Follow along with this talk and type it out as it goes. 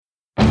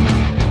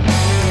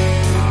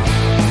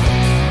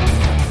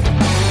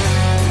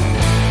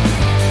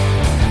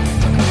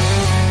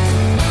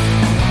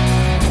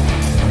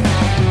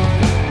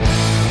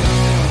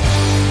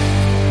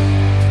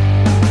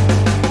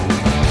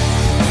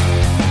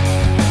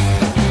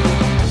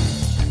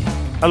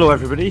Hello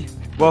everybody,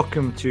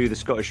 welcome to the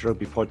Scottish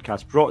Rugby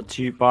Podcast, brought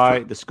to you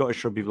by the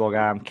Scottish Rugby blog.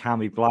 I am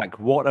Cammy Black.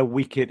 What a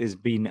week it has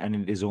been, and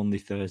it is only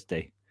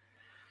Thursday.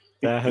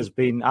 There has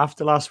been,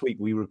 after last week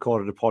we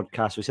recorded a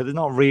podcast, we said there's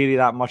not really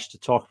that much to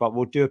talk about.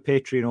 We'll do a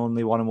Patreon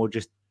only one and we'll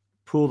just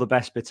pull the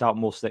best bits out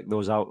and we'll stick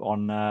those out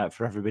on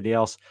for everybody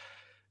else.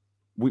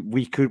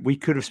 We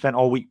could have spent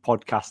all week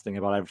podcasting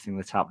about everything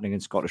that's happening in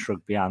Scottish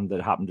rugby and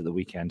that happened at the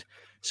weekend.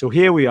 So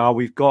here we are.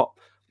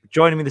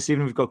 Joining me this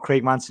evening, we've got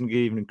Craig Manson. Good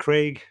evening,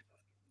 Craig.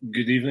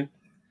 Good evening.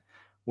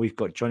 We've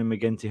got Johnny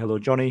McGinty. Hello,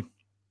 Johnny.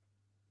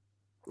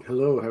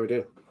 Hello, how are we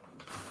doing?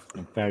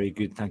 Very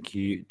good, thank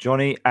you,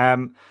 Johnny.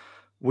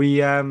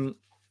 We are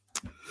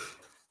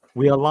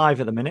live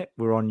at the minute.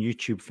 We're on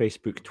YouTube,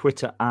 Facebook,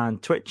 Twitter, and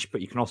Twitch,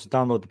 but you can also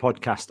download the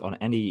podcast on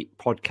any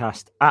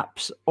podcast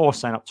apps or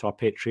sign up to our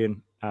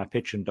Patreon,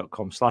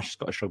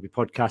 patreon.com/Scottish Rugby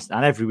Podcast.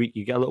 And every week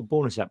you get a little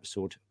bonus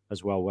episode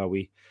as well, where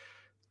we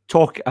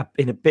talk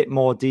in a bit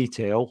more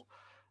detail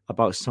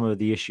about some of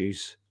the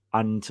issues.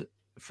 And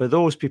for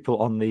those people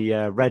on the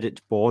Reddit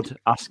board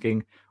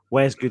asking,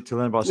 where's good to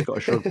learn about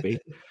Scottish rugby,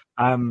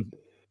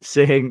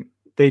 saying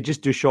they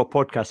just do short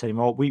podcasts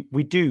anymore. We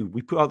do.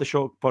 We put out the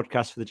short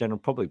podcast for the general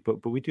public,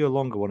 but we do a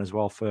longer one as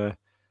well for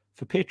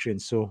Patreon.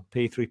 So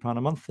pay £3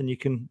 a month and you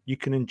can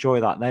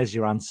enjoy that. There's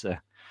your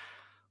answer.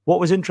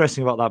 What was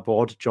interesting about that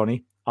board,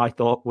 Johnny, I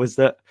thought, was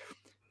that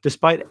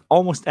despite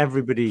almost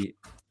everybody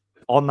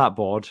on that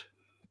board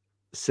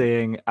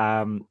saying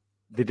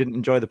they didn't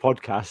enjoy the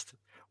podcast,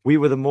 we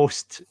were the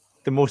most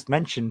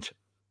mentioned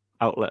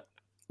outlet.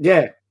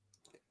 Yeah.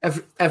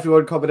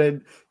 Everyone coming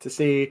in to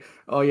say,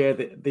 oh yeah,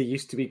 they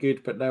used to be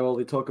good, but now all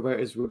they talk about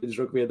is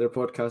rugby and their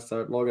podcasts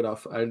aren't long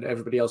enough. And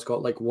everybody else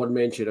got like one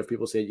mention of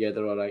people saying, yeah,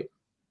 they're all right.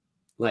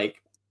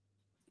 Like,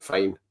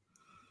 fine.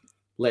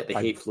 Let the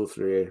hate flow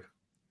through you.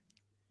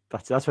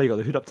 That's why you got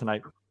the hood up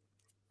tonight.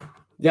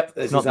 Yep.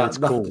 It's not that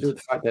nothing to do with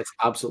the fact that it's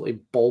absolutely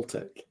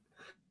Baltic.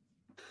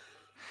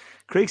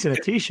 Craig's in a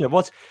t-shirt.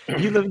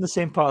 You live in the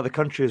same part of the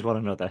country as one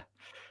another.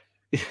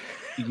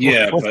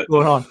 Yeah, what's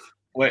going on?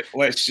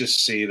 Let's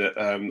just say that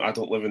I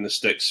don't live in the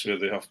sticks where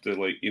they have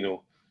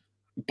to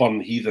burn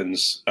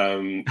heathens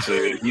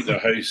to heat their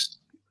house.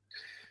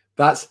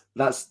 That's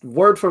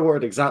word for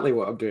word exactly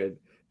what I'm doing.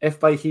 If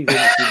by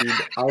heathens you mean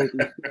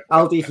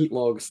Aldi heat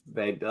logs,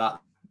 then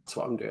that's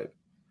what I'm doing.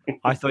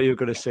 I thought you were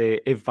going to say,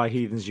 if by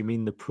heathens you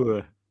mean the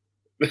poor.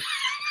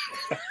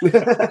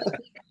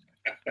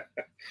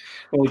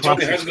 Well,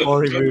 Johnny has got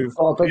move.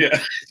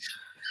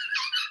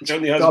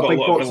 Johnny has got a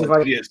lot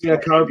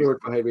of cardboard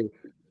behind me.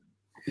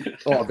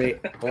 Oh, mate,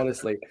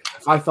 honestly,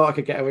 if I thought I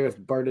could get away with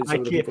burning some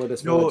of the people in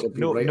this village, I'd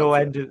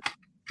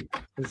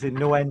be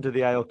no end of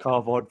the aisle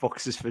cardboard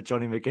boxes for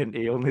Johnny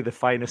McGinty. Only the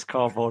finest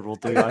cardboard will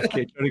do.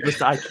 Johnny goes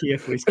to IKEA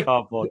for his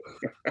cardboard.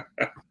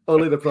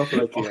 Only the proper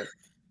IKEA.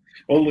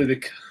 Only the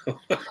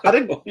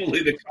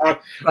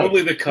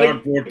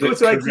cardboard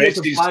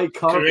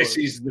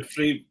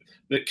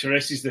that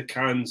caresses the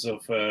cans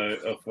of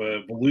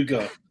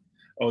beluga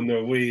on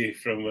their way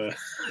from.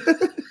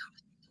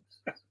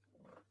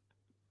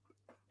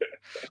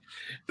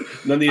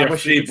 None of your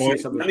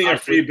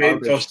free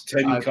bait tossed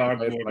tin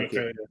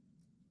cardboard.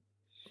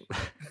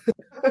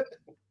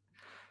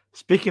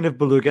 Speaking of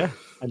beluga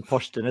and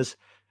posh dinners,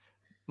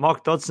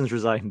 Mark Dodson's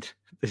resigned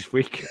this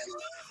week.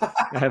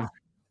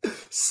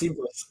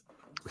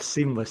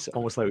 Seamless,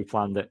 almost like we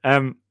planned it.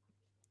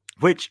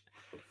 Which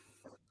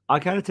I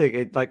kind of take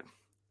it like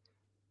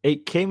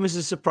it came as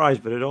a surprise,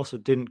 but it also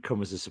didn't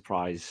come as a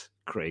surprise,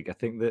 Craig. I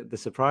think that the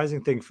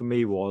surprising thing for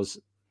me was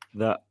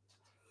that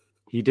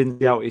he didn't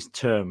see out his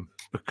term,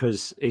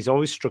 because he's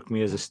always struck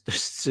me as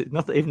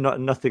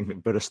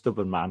nothing but a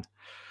stubborn man.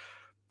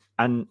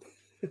 And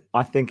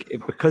I think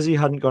because he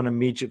hadn't gone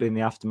immediately in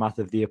the aftermath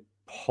of the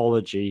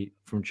apology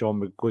from John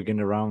McGuigan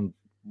around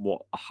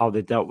how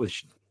they dealt with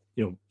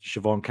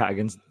Siobhan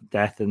Cadigan's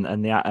death and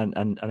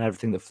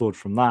everything that flowed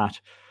from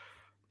that,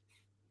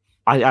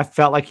 I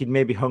felt like he'd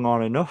maybe hung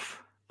on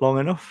long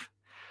enough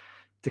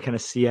to kind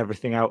of see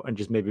everything out and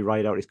just maybe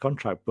ride out his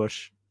contract, but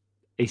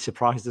he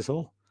surprised us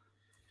all.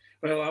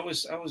 Well, I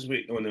was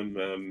waiting on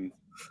him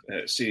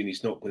saying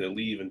he's not going to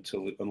leave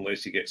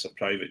unless he gets a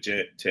private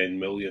jet, 10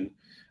 million,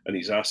 and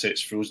his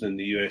assets frozen in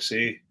the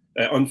USA,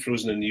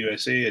 unfrozen in the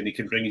USA, and he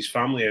can bring his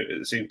family out at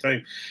the same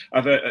time.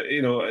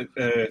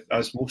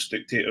 As most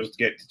dictators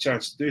get the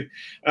chance to do.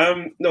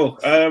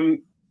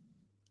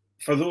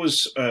 For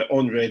those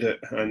on Reddit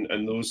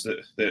and those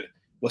that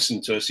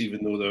listen to us,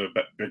 even though they're a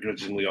bit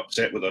begrudgingly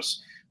upset with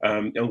us,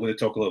 I'm going to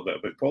talk a little bit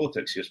about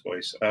politics, yes,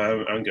 boys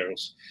and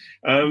girls.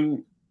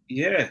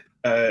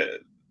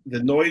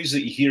 The noise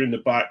that you hear in the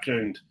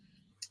background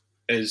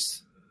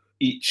is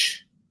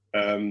each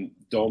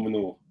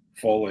domino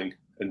falling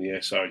in the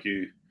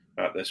SRU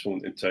at this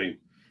moment in time.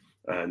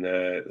 And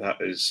that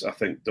is, I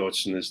think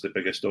Dodson is the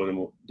biggest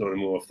domino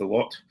of the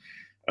lot,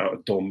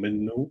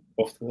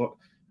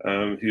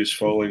 who's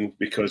falling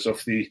because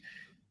of the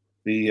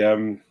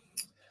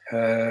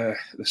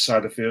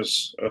sad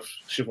affairs of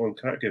Siobhan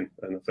Cadigan.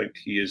 And I think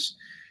he is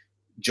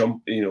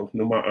no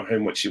matter how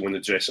much you want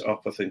to dress it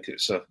up, I think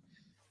it's a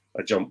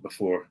a jump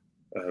before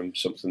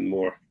something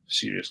more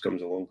serious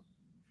comes along.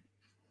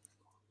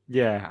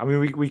 Yeah, I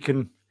mean, we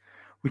can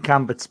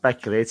but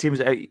speculate. It seems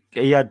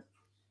he had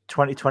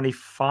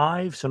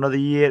 2025, so another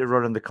year to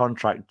run in the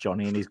contract,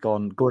 Johnny, and he's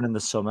going in the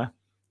summer.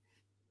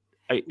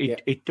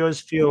 It does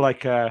feel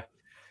like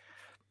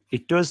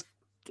it does.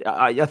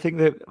 I think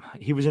that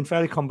he was in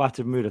fairly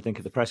combative mood. I think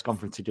at the press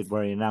conference he did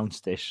where he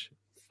announced it.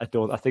 I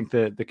think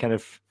the kind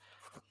of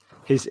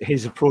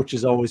his approach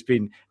has always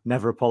been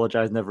never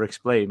apologize, never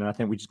explain, and I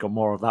think we just got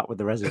more of that with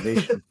the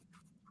resignation.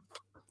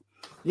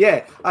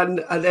 Yeah, and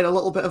then a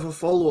little bit of a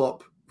follow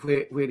up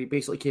where he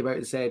basically came out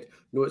and said,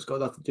 "No, it's got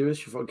nothing to do with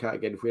Siobhan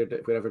Cardigan.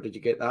 Wherever did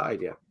you get that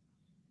idea?"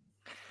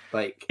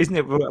 Like, isn't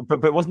it?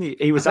 But wasn't he?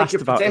 He was asked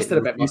about it. A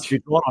bit much.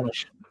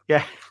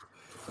 Yeah.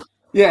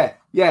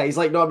 Yeah. He's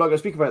like, "No, I'm not going to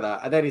speak about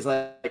that." And then he's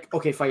like,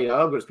 "Okay, fine.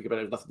 I'm going to speak about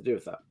it. It has nothing to do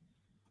with that."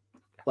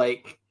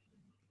 Like,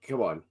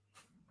 come on,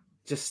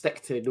 just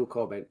stick to no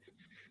comment.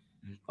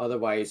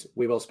 Otherwise,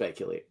 we will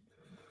speculate.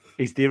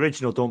 He's the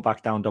original "Don't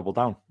back down, double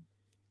down."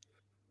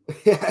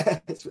 Yeah,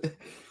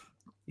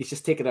 he's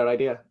just taking our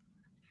idea.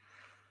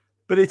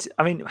 But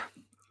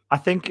I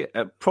think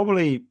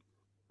probably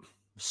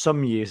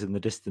some years in the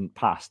distant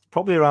past,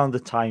 probably around the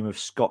time of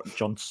Scott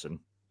Johnson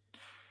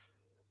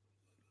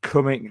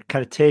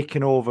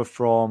taking over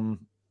from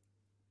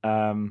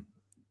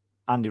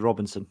Andy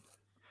Robinson,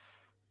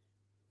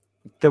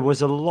 there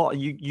was a lot.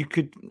 You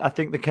could, I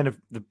think,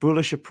 the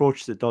bullish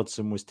approach that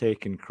Dodson was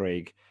taking,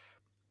 Craig,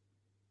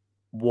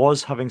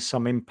 was having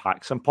some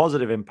impact, some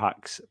positive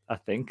impacts. I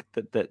think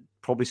that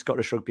probably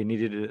Scottish rugby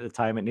needed it at the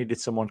time. It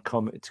needed someone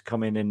to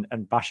come in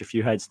and bash a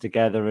few heads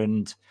together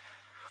and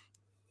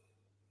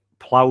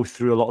plough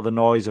through a lot of the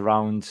noise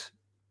around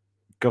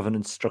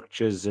governance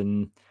structures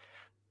and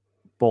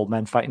bald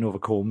men fighting over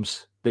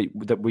combs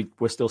that we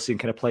were still seeing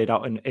kind of played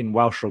out in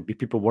Welsh rugby.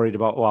 People worried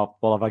about,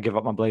 well, if I give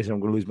up my blazer, I'm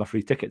going to lose my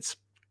free tickets,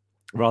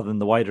 rather than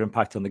the wider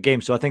impact on the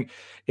game. So I think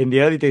in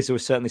the early days there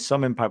was certainly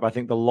some impact, but I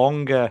think the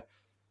longer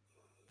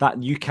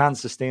that you can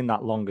sustain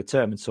that longer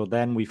term. And so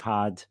then we've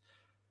had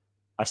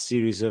a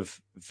series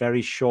of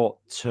very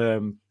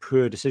short-term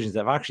poor decisions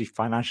that have actually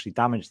financially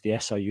damaged the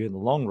SRU in the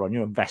long run.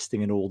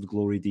 Investing in Old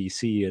Glory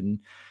DC and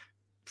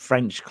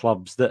French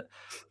clubs that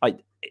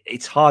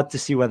it's hard to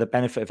see where the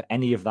benefit of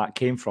any of that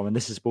came from. And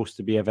this is supposed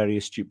to be a very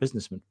astute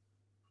businessman.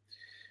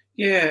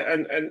 Yeah,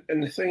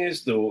 and the thing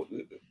is, though,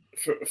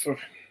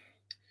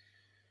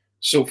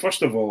 so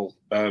first of all,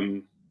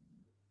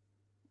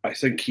 I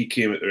think he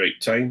came at the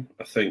right time.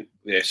 I think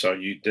the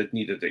SRU did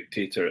need a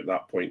dictator at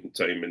that point in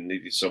time and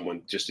needed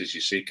someone, just as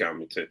you say,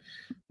 Cammy, to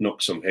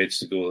knock some heads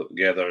to go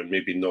together and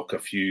maybe knock a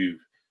few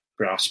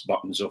brass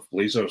buttons off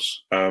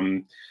blazers.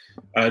 And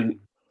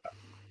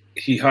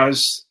he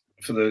has,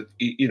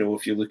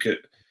 if you look at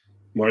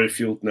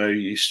Murrayfield now,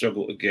 you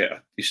struggle to get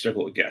a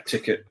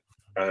ticket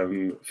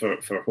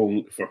for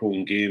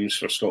home games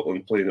for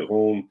Scotland playing at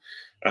home.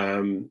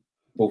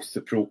 Both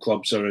the pro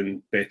clubs are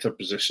in better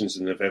positions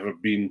than they've ever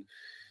been.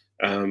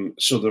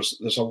 So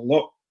there's a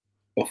lot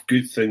of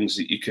good things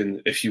that you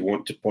can, if you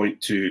want to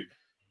point to,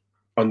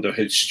 under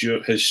his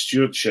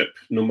stewardship,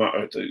 no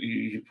matter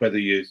whether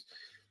you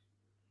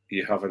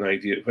have an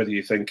idea, whether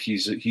you think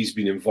he's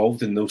been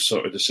involved in those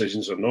sort of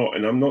decisions or not.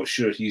 And I'm not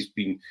sure he's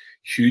been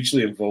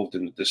hugely involved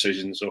in the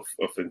decisions of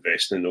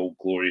investing in Old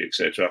Glory,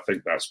 etc. I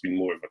think that's been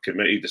more of a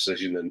committee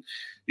decision and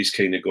he's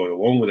kind of going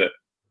along with it.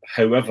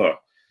 However,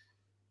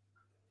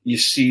 you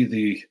see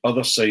the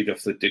other side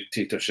of the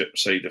dictatorship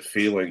side of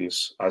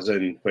failings, as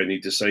in when he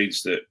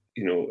decides that,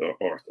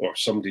 or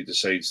somebody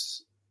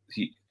decides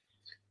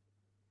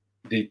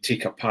they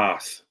take a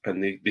path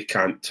and they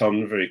can't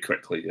turn very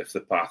quickly if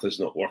the path is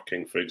not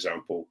working. For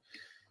example,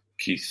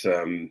 Keith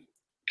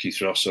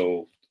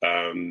Russell,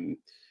 the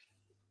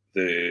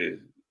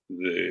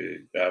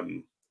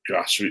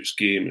grassroots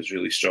game is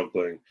really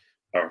struggling.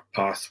 Our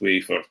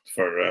pathway for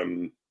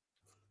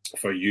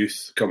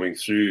youth coming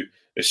through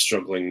is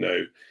struggling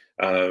now.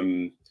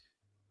 The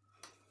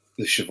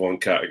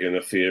Siobhan Cardigan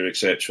affair,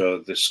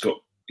 etc. The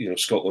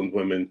Scotland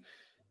women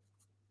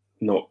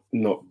not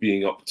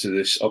being up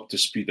to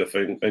speed of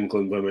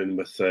England women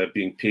with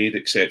being paid,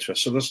 etc.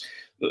 So there's,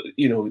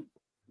 you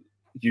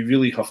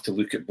really have to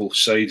look at both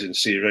sides and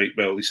say, right,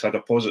 well, he's had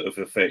a positive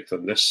effect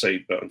on this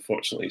side, but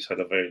unfortunately, he's had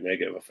a very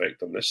negative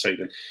effect on this side,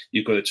 and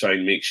you've got to try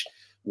and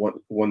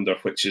wonder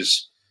which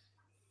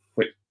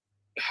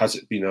has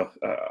it been a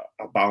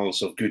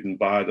balance of good and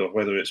bad, or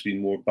whether it's been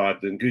more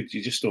bad than good.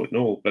 You just don't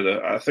know. But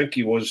I think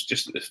he was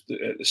just at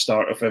the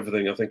start of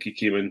everything. I think he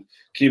came in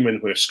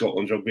where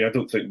Scotland rugby, I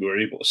don't think we were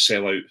able to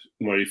sell out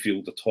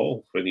Murrayfield at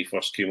all when he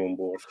first came on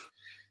board.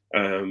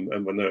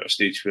 And we're now at a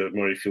stage where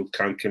Murrayfield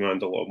can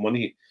command a lot of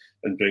money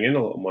and bring in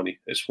a lot of money.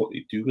 It's what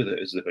they do with it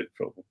is the big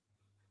problem.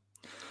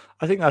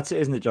 I think that's it,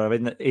 isn't it, John? I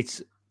mean,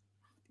 it's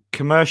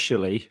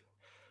commercially,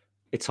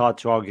 it's hard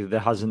to argue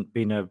that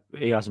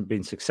he hasn't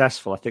been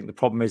successful. I think the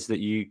problem is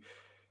that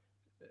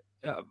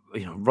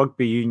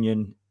rugby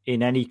union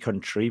in any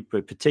country,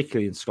 but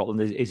particularly in Scotland,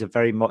 is it's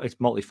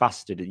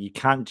multifaceted. You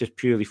can't just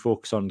purely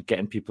focus on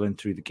getting people in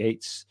through the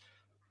gates.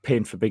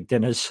 paying for big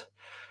dinners,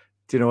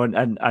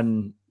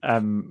 and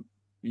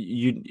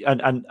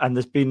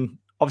there's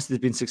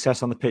been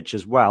success on the pitch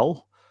as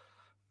well,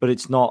 but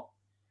it's not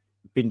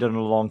been done in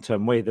a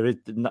long-term way. There is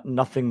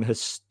nothing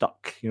has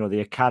stuck.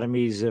 The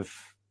academies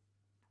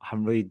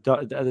haven't really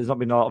done. There's not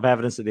been a lot of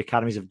evidence that the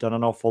academies have done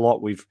an awful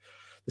lot.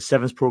 The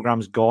sevens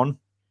program's gone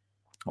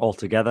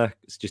altogether.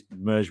 It's just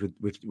merged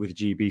with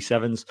GB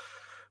sevens.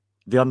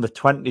 The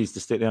under-20s, the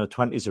state the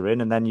under-20s are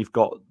in, and then you've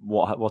got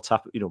what's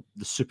happened.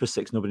 The Super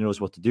Six. Nobody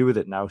knows what to do with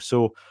it now.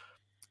 So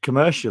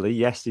commercially,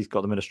 yes, he's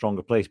got them in a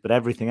stronger place, but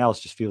everything else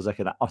just feels like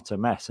an utter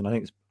mess. And I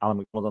think it's Alan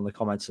McDonald on the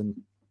comments and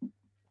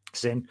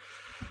saying,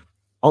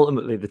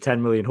 ultimately, the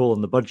 10 million hole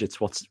in the budget's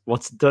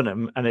what's done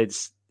him. And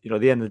it's at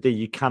the end of the day,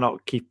 you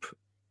cannot keep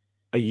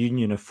a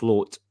union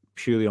afloat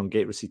purely on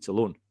gate receipts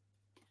alone.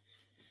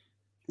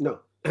 No,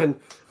 and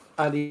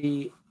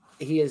he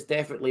is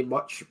definitely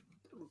much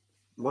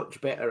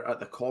better at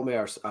the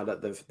commerce and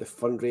at the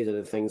fundraising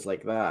and things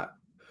like that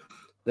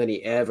than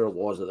he ever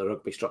was at the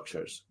rugby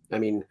structures. I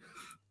mean,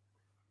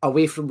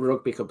 away from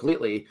rugby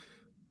completely,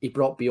 he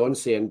brought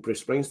Beyonce and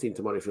Bruce Springsteen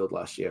to Murrayfield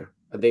last year,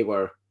 and they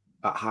were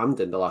at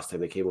Hampden the last time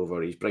they came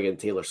over. He's bringing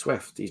Taylor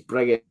Swift. He's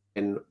bringing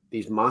in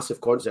these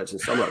massive concerts in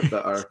summer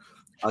that are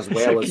as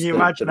well as. Can you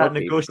imagine that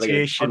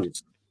negotiation?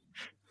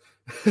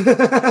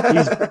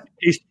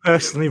 he's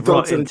personally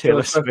brought in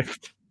Taylor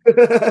Swift.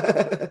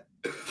 But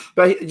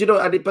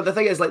but the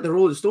thing is, like the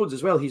Rolling Stones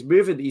as well,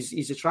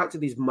 he's attracted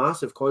these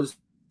massive concerts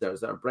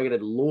that are bringing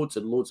in loads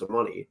and loads of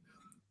money.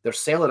 They're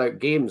selling out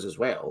games as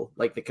well.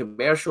 Like the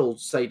commercial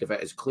side of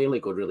it is clearly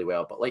going really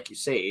well, but like you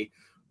say,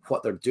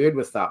 what they're doing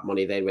with that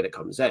money then when it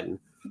comes in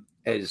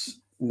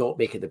is not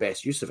making the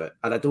best use of it.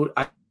 And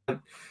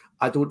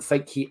I don't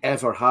think he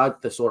ever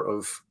had the sort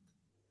of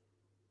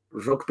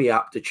rugby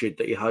aptitude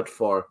that he had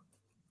for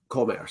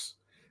commerce.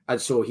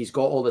 And so he's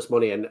got all this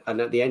money, and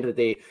at the end of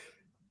the day,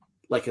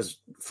 like as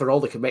for all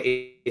the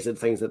committees and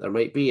things that there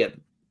might be,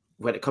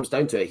 when it comes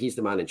down to it, he's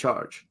the man in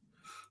charge.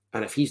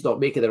 And if he's not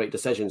making the right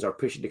decisions or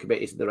pushing the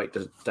committees in the right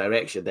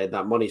direction, then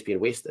that money's being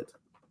wasted.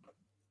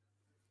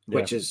 Yeah.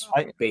 Which is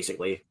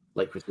basically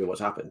like what's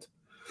happened.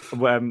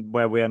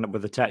 Where we end up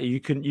with the tech, you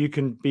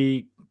can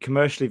be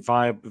commercially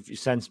viable,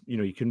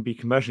 you can be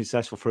commercially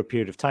successful for a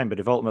period of time, but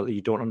if ultimately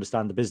you don't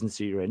understand the business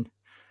you're in,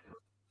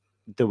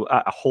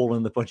 a hole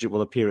in the budget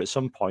will appear at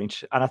some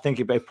point. And I think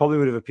it probably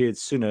would have appeared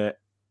sooner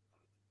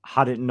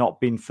had it not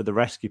been for the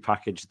rescue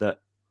package that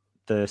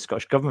the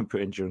Scottish government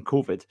put in during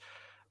COVID.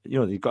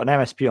 You've got an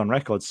MSP on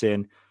record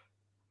saying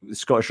the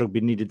Scottish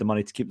Rugby needed the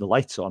money to keep the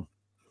lights on.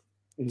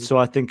 Mm-hmm. So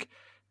I think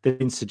there's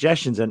been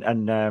suggestions, and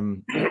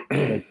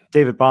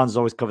David Barnes has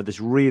always covered this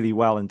really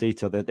well in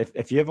detail. That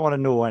if you ever want to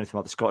know anything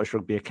about the Scottish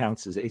Rugby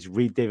accounts, is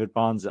read David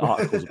Barnes'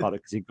 articles about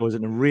it, because he goes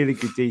into really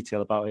good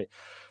detail about it.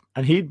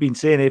 And he'd been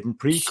saying even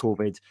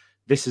pre-COVID,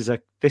 this is a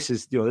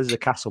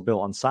castle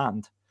built on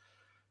sand.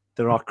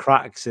 There are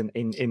cracks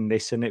in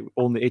this, and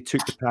it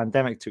took the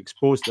pandemic to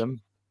expose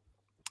them.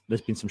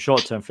 There's been some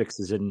short-term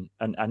fixes, and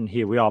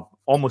here we are,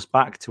 almost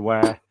back to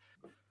where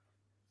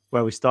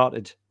we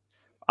started.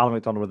 Alan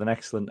McDonald with an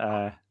excellent.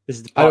 This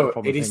is the part of the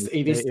problem.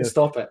 He needs to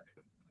stop it.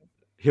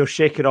 He'll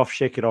shake it off.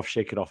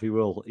 He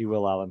will,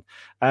 Alan.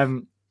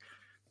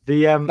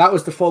 That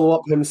was the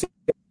follow-up. Him saying,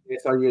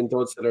 "Are you and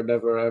Dodson are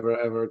never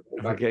ever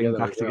getting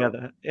back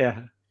together?"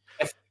 Yeah.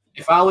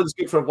 If Alan's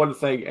good for one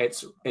thing,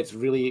 it's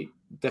really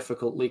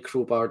difficultly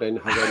crowbarred in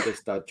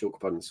horrendous dad joke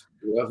puns.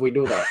 We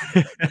know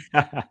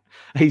that.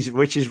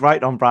 Which is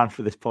right on brand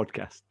for this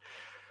podcast.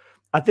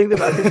 I think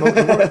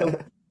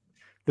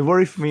the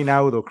worry for me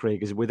now, though,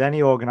 Craig, is with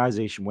any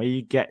organisation where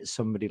you get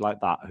somebody like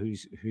that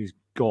who's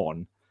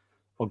gone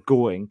or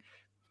going,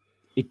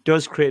 it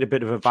does create a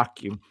bit of a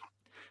vacuum,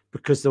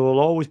 because there will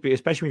always be,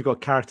 especially when you've got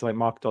a character like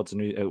Mark Dodson,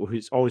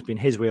 who's always been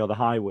his way or the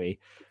highway,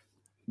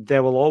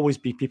 there will always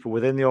be people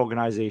within the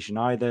organisation,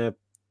 either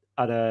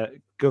at a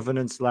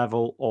governance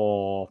level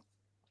or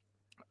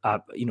a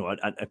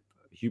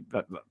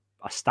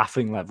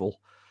staffing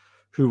level,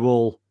 who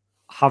will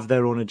have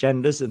their own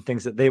agendas and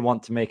things that they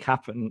want to make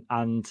happen.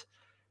 And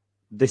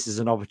this is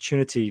an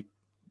opportunity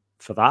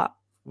for that.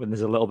 When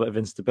there's a little bit of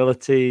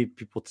instability,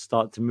 people to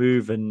start to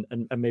move and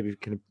maybe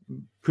kind of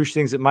push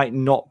things that might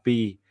not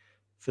be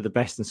for the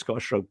best in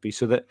Scottish rugby,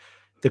 so that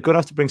they're going to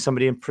have to bring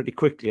somebody in pretty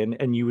quickly.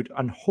 And you would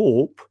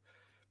hope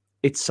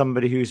it's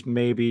somebody who's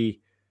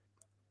maybe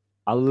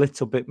a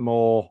little bit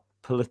more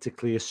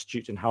politically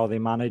astute in how they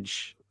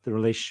manage the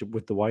relationship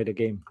with the wider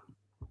game.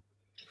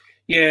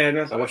 Yeah, and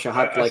I wish I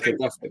had a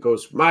gift that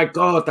goes, "My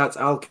God, that's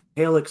Al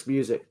Kellick's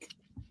music."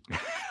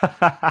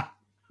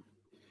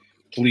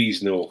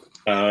 Please no,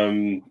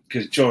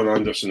 because John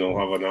Anderson will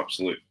have an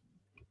absolute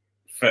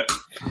fit.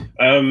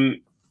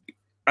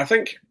 I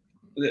think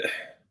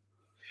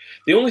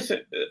the only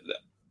thing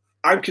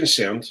I'm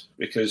concerned,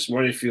 because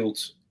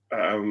Murrayfield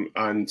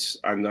and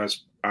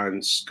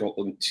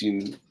Scotland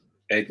team,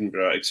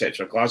 Edinburgh,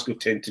 etc. Glasgow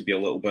tend to be a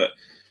little bit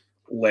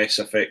less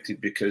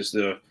affected because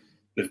they're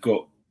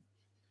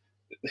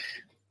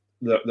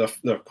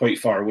quite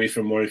far away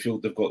from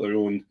Murrayfield. They've got their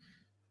own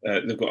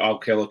they've got Al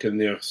Kellock in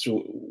there,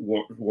 so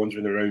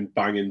wandering around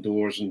banging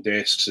doors and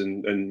desks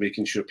and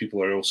making sure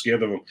people are all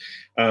scared of him.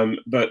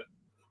 But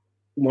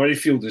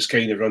Murrayfield is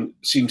kind of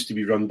seems to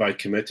be run by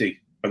committee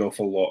an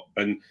awful lot,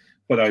 and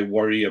what I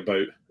worry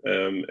about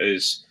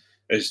is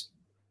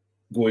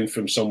going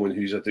from someone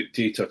who's a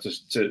dictator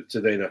to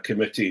then a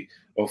committee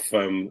of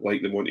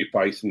like the Monty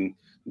Python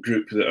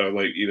group that are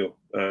like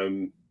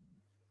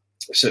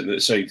sitting at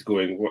the side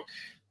going,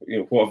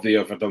 what have they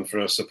ever done for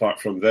us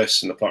apart from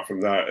this and apart from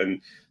that?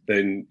 And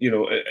then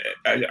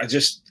I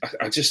just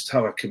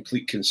have a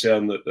complete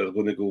concern that they're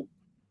going to go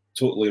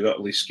totally and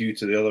utterly skew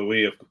to the other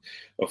way of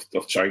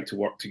trying to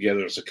work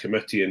together as a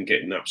committee and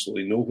getting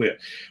absolutely nowhere.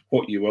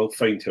 What you will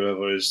find,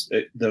 however, is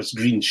there's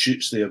green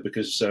shoots there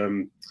because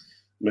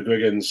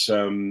McGuigan's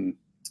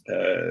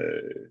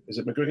is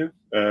it McGuigan?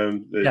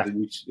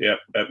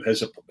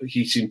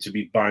 He seemed to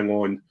be bang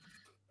on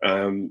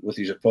with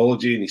his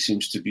apology, and he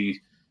seems to be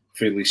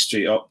fairly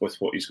straight up with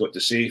what he's got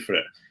to say for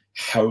it.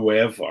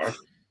 However,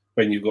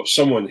 when you've got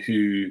someone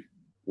who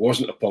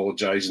wasn't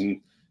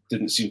apologising,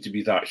 didn't seem to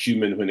be that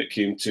human when it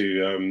came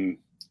to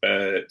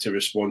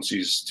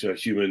responses to a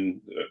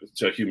human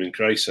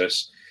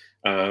crisis,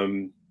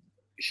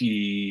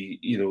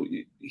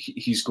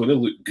 he's going to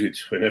look good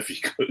whenever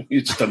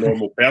he's just a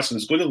normal person.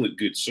 He's going to look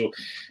good, so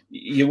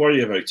you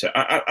worry about it.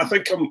 I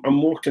think I'm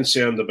more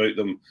concerned about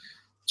them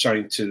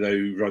trying to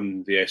now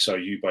run the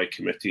SRU by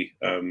committee,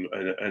 and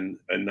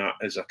that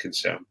is a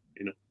concern.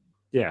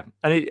 Yeah,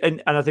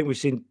 and I think we've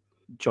seen,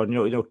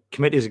 John.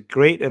 Committees are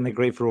great, and they're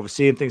great for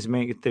overseeing things and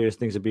making sure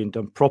things are being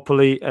done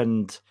properly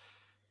and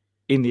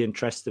in the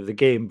interest of the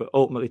game. But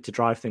ultimately, to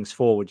drive things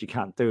forward, you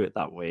can't do it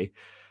that way.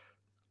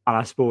 And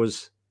I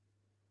suppose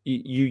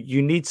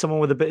you need someone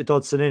with a bit of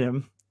Dodson in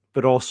him,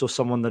 but also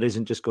someone that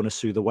isn't just going to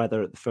sue the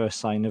weather at the first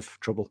sign of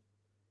trouble.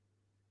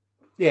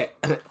 Yeah.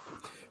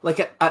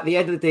 Like at the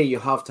end of the day, you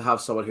have to have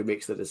someone who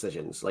makes the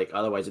decisions. Like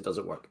otherwise, it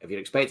doesn't work. If you're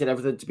expecting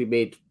every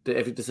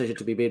decision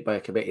to be made by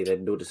a committee,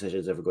 then no decision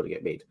is ever going to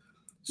get made.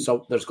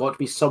 So there's got to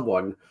be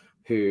someone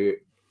who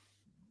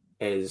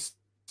is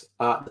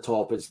at the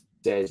top and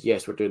says,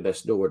 "Yes, we're doing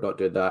this. No, we're not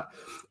doing that."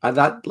 And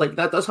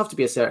that does have to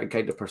be a certain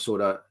kind of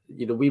persona.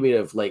 We may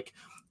have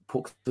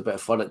poked a bit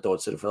of fun at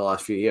Dodson for the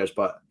last few years,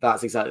 but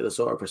that's exactly the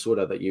sort of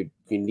persona that you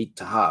need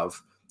to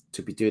have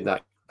to be doing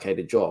that kind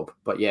of job.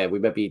 But yeah, we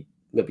maybe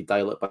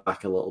dial it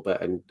back a little bit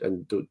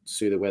and don't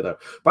sue the weather.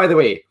 By the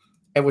way,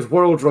 it was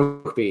World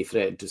Rugby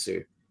threatened to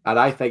sue, and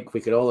I think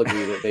we can all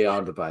agree that they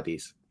are the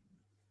baddies.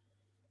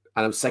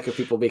 And I'm sick of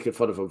people making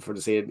fun of him for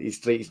saying he's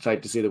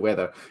tried to sue the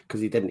weather,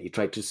 because he didn't. He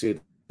tried to sue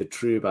the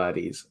true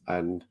baddies,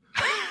 and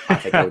I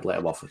think I would let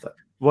him off with it.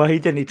 Well, he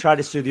didn't. He tried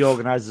to sue the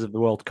organisers of the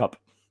World Cup.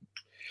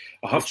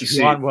 I have to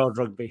say, aren't World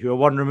Rugby, who are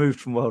one removed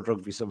from World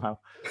Rugby somehow.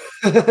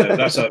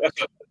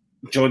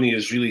 Johnny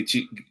is really,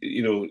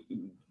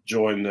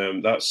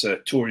 drawing. That's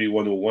Tory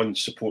 101,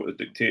 support the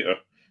dictator.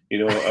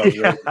 I was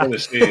going to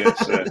say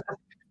it's.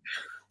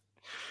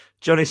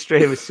 Johnny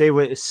Stray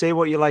would say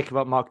what you like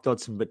about Mark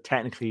Dodson, but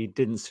technically he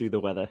didn't sue the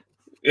weather.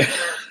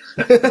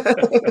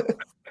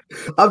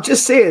 I'm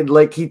just saying,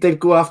 he did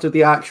go after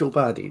the actual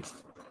baddies.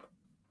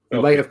 He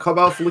might have come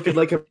off looking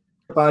like a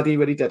baddie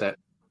when he did it.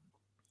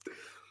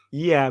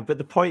 Yeah,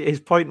 but his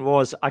point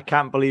was, I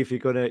can't believe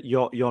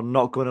you're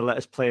not gonna let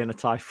us play in a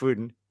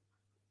typhoon.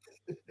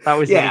 That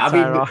was the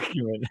entire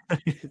argument.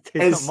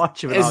 It's not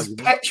much of an argument.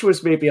 His pitch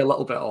was maybe a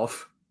little bit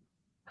off.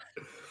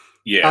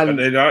 Yeah, but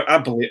then I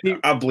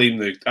blame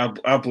the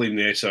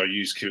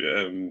SRU's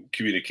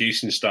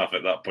communication staff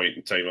at that point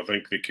in time. I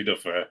think they could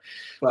have,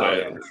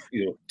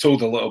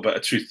 told a little bit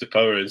of truth to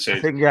power and said,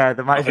 I think,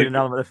 there might have been an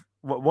element of,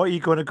 what are you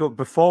going to go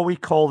before we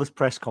call this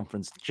press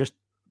conference? Just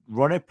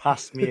run it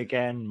past me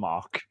again,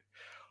 Mark.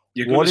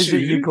 What is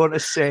it you're going to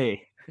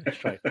say?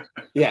 That's right.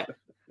 Yeah,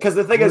 because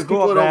the thing is,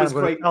 people are always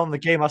telling the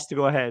game has to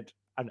go ahead,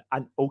 and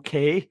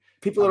okay.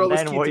 People are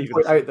always keen to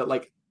point out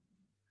that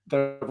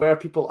there were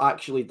people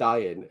actually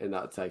dying in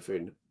that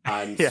typhoon,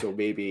 and so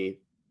maybe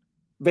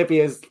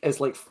as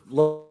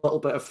little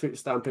bit of foot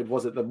stamping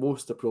wasn't the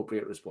most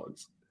appropriate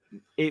response.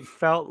 It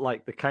felt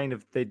like the kind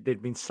of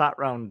they'd been sat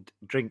round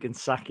drinking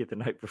sake the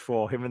night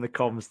before, him and the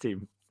comms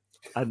team,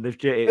 and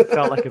it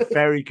felt like a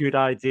very good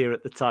idea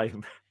at the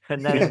time.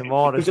 And then in the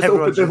morning, just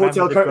opened the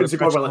hotel curtains and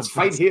go, "Well, it's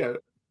fine here."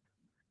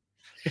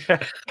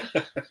 Yeah.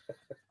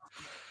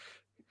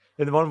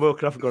 In the morning,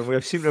 woken up and going, "We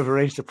seem to have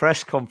arranged a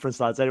press conference,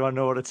 lads. Anyone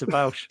know what it's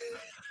about?"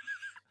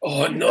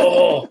 Oh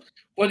no!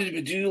 What did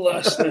we do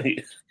last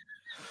night?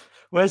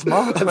 Where's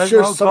Mark? I'm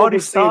sure someone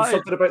was saying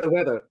something about the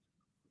weather.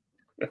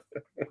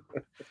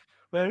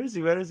 Where is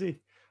he?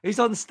 He's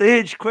on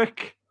stage!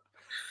 Quick!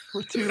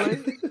 We're too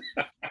late.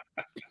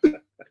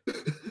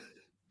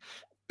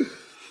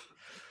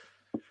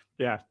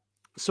 Yeah.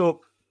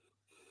 So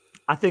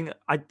I think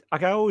I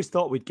always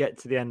thought we'd get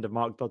to the end of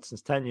Mark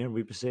Dodson's tenure and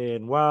we'd be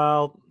saying,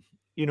 well,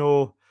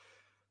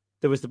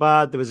 there was the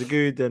bad, there was the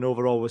good, and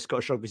overall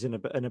Scottish Rugby's in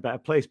a better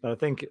place. But I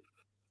think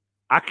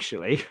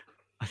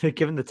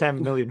given the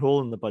 10 million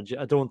hole in the budget,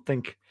 I don't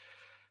think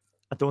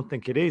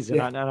it is.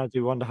 And I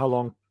do wonder how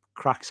long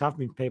cracks have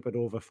been papered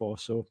over for.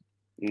 So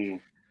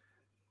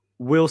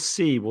we'll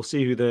see. We'll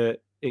see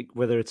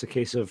whether it's a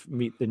case of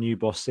meet the new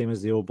boss, same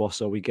as the old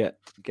boss, or we get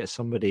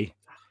somebody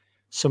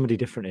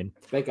different in.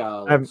 Big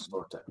Al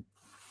sort it.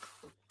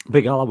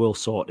 Big Al will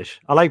sort it.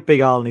 I like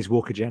Big Al and his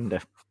woke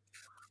agenda.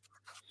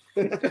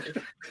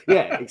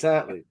 Yeah,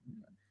 exactly.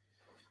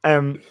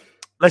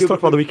 Let's talk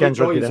about the weekend's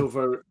rugby then.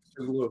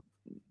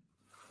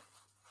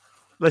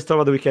 Let's talk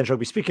about the weekend's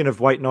rugby. Speaking of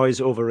white noise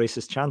over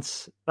racist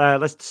chants,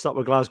 let's start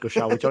with Glasgow,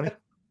 shall we, Johnny?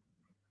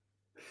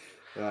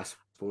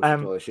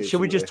 Shall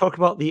we just talk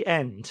about the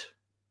end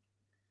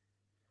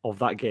of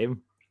that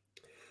game?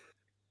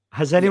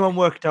 Has anyone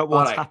worked out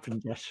what's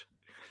happened yet?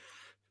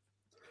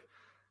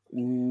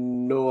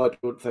 No, I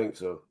don't think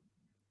so.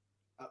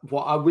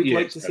 What I would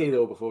like to say,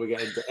 though, before we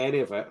get into any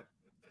of it,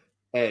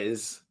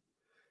 is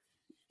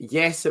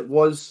yes, it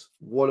was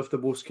one of the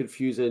most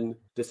confusing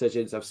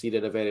decisions I've seen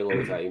in a very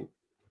long time.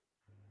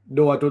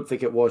 No, I don't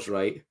think it was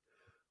right.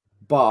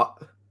 But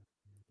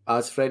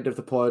as friend of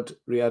the pod,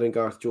 Rhiannon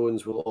Garth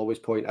Jones will always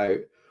point out,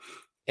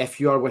 if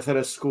you are within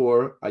a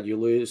score and you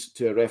lose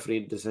to a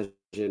refereeing decision,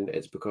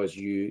 it's because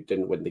you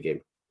didn't win the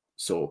game.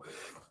 So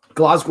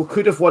Glasgow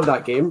could have won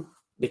that game.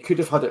 They could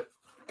have had it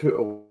put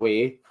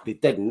away. They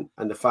didn't.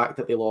 And the fact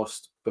that they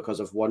lost because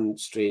of one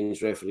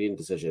strange refereeing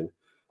decision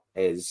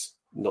is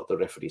not the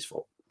referee's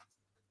fault.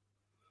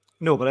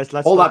 No, but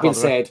let's all that being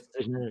said,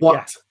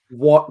 what?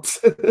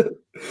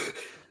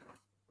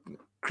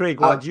 Craig,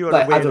 what do you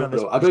want to weigh in on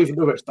this? I don't even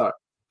know where to start.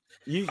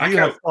 You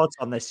have thoughts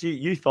on this.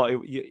 You thought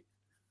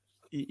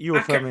you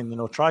were firmly in the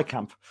no try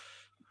camp.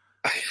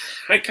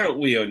 I can't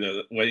weigh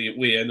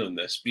in on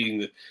this.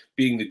 Being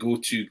the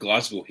go-to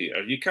Glasgow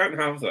hater, you can't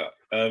have that.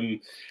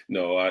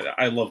 No,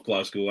 I love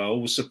Glasgow. I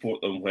always support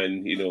them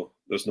when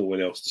there's no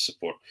one else to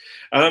support.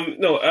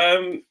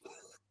 The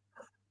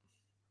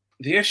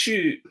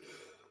issue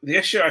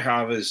I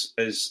have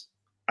is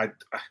I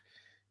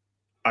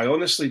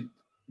honestly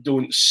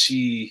don't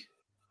see.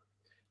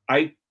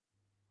 I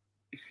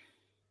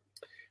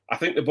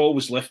think the ball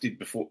was lifted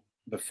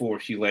before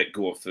he let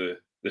go of the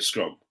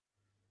scrum.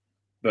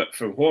 But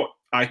from what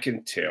I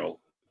can tell,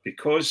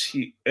 because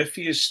if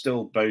he is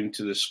still bound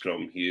to the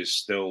scrum, he is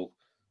still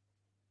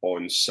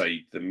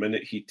onside. The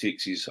minute he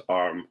takes his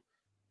arm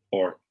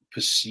or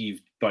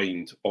perceived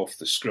bind off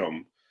the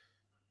scrum,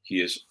 he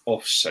is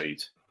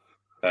offside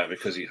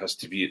because he has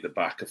to be at the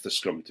back of the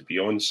scrum to be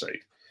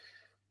onside.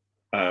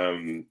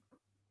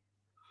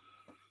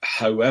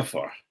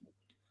 However,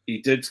 he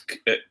did.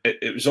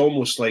 It was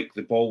almost like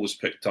the ball was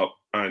picked up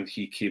and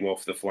he came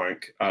off the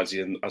flank as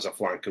a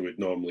flanker would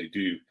normally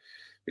do,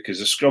 because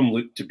the scrum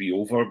looked to be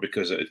over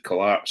because it had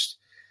collapsed.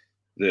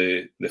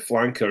 The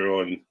flanker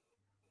on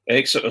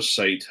Exeter's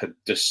side had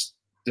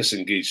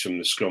disengaged from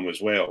the scrum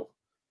as well.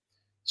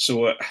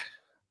 So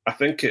I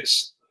think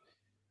it's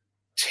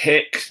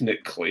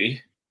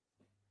technically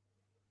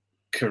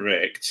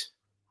correct,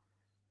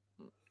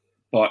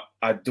 but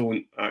I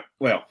don't.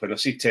 When I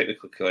say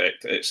technically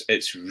correct,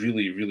 it's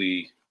really,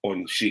 really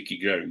on shaky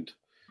ground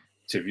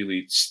to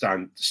really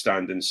stand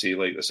and say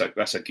like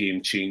that's a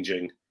game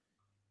changing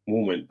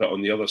moment. But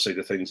on the other side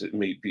of things, it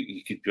might be,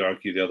 you could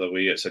argue the other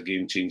way. It's a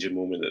game changing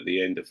moment at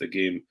the end of the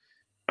game,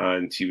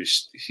 and he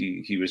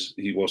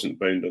wasn't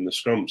bound on the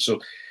scrum.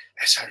 So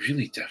it's a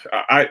really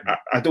different. I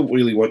don't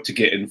really want to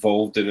get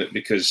involved in it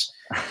because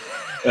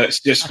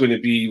it's just going to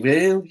be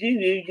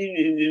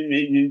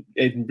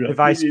Edinburgh. If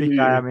I speak,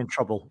 I am in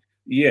trouble.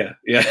 Yeah.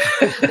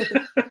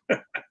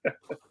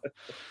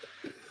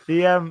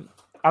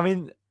 I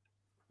mean,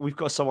 we've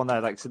got someone there.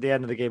 Like, so the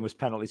end of the game was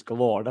penalties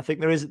galore, and I think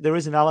there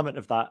is an element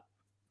of that,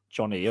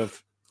 Johnny,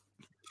 of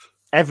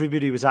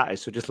everybody was at it,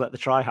 so just let the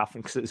try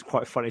happen because it's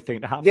quite a funny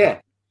thing to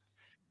happen.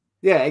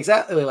 Yeah,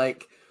 exactly.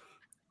 Like,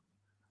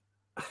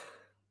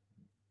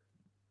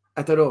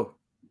 I don't know,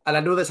 and I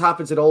know this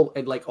happens in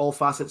all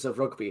facets of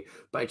rugby,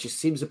 but it just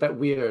seems a bit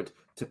weird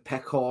to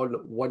pick on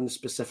one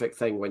specific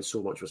thing when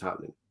so much was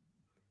happening.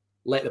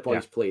 Let the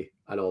boys play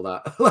and all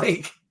that.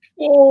 Like,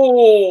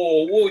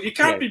 whoa! You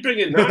can't be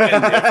bringing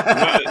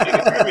that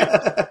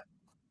in.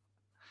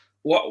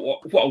 What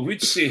I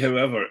would say,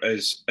 however,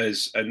 is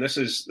and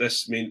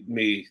this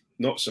may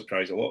not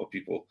surprise a lot of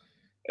people,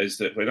 is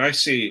that when I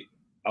say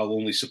I'll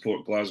only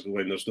support Glasgow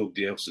when there's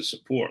nobody else to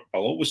support,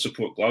 I'll always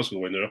support Glasgow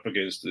when they're up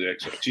against the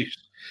Exeter Chiefs.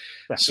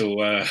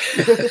 So, I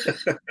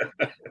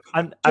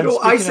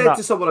said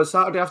to someone on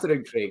Saturday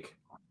afternoon, Craig,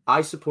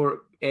 I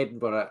support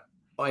Edinburgh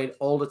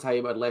all the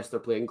time unless they're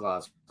playing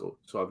Glasgow.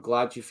 So I'm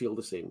glad you feel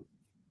the same.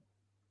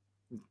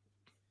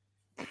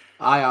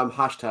 I am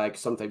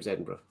 #sometimes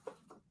Edinburgh.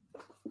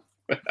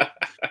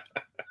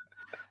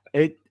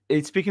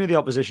 Speaking of the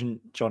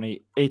opposition,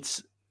 Johnny,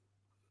 it's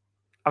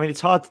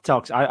hard to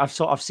tell.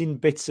 I've seen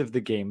bits of the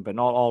game, but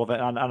not all of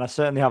it, and I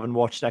certainly haven't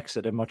watched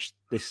Exeter much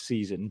this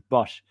season.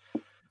 But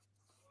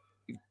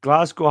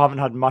Glasgow haven't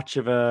had much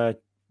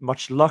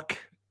luck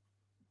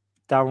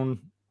down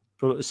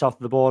south of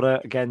the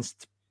border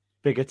against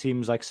bigger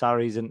teams like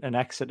Sarries and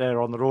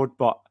Exeter on the road.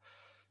 But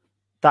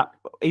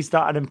is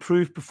that an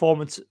improved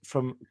performance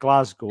from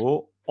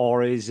Glasgow,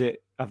 or is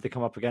it have they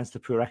come up against the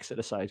poor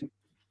Exeter side?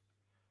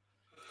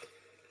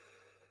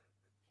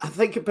 I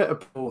think a bit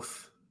of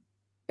both.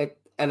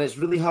 And it's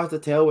really hard to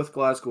tell with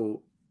Glasgow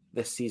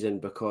this season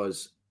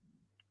because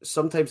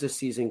sometimes this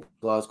season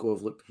Glasgow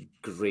have looked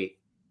great.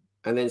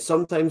 And then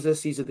sometimes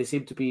this season they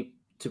seem to be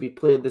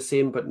playing the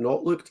same but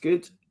not looked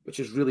good, which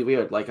is really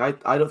weird. Like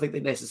I don't think they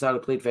necessarily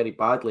played very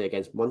badly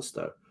against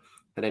Munster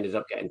and ended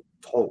up getting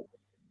told.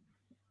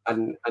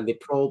 And they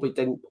probably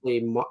didn't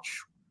play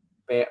much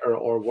better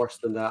or worse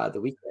than that at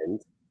the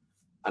weekend.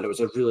 And it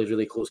was a really,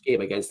 really close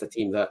game against a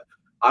team that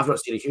I've not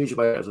seen a huge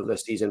amount of them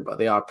this season, but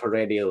they are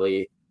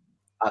perennially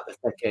at the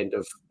thick end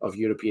of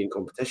European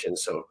competition.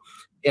 So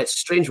yeah, it's a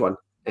strange one.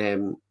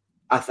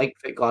 I think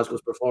that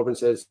Glasgow's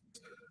performances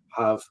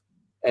have,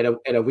 in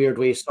a weird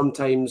way,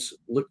 sometimes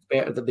looked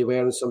better than they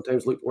were and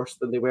sometimes looked worse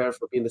than they were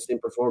for being the same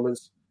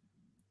performance.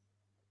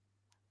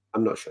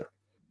 I'm not sure.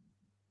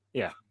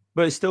 Yeah,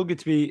 but it's still good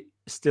to be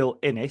still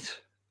in it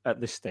at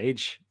this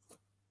stage,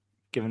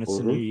 given it's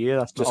a new year.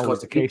 That's just not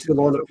always the case. Too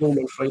long at home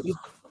on Friday.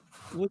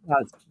 Well,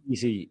 that's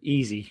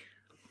easy.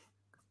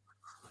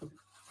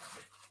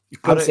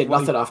 I've said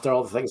nothing after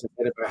all the things I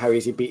said about how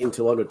easy beating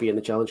Toulon would be in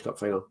the Challenge Cup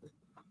final.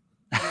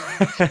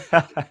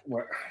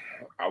 Well,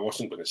 I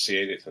wasn't going to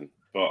say anything,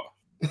 but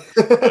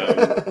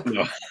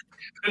no.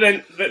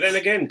 But then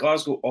again,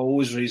 Glasgow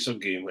always raise their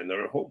game when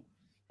they're at home,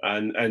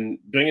 and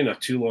bringing a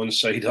Toulon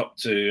side up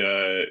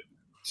to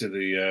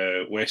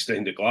the west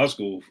end of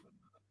Glasgow,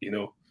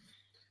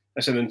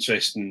 that's an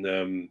interesting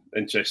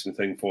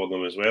thing for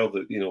them as well.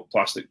 That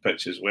plastic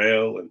pitch as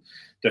well and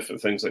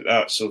different things like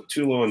that. So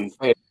Toulon.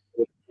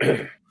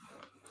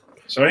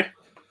 Sorry?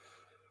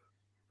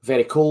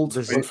 Very cold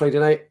on Friday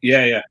night.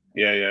 Yeah.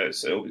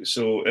 So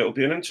it'll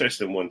be an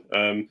interesting one.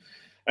 And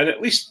at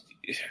least,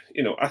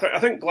 I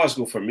think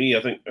Glasgow for me,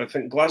 I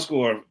think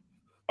Glasgow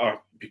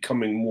are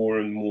becoming more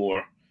and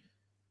more.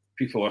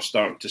 People are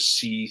starting to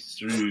see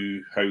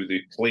through how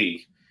they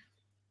play,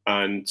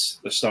 and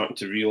they're starting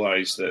to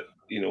realise that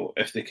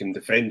if they can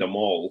defend them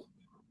all,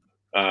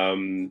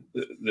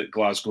 that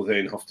Glasgow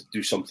then have to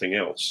do something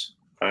else,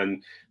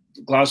 and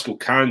Glasgow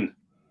can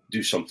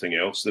do something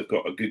else. They've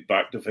got a good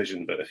back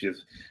division, but if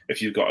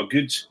you've got a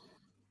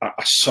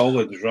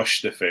solid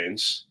rush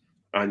defence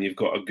and you've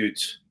got a good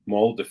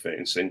maul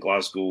defence, then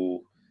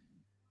Glasgow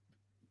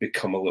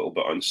become a little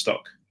bit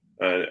unstuck,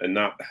 and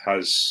that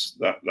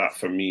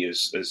for me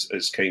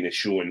is kind of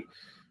showing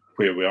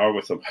where we are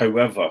with them.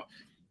 However,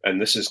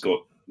 and this has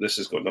got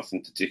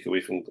nothing to take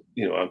away from.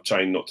 I'm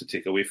trying not to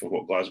take away from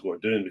what Glasgow are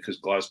doing, because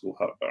Glasgow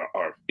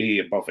are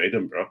above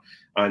Edinburgh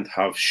and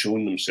have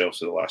shown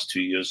themselves in the last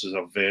 2 years as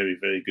a very,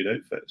 very good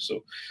outfit.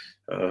 So,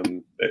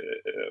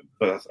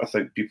 but I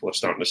think people are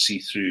starting to see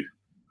through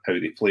how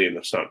they play and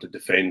they're starting to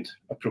defend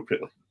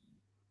appropriately.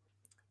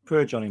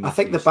 Poor Johnny Matthews. I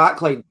think the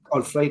backline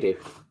on Friday,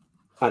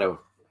 I know,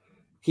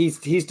 he's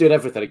doing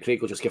everything and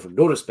Craig will just give him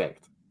no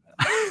respect.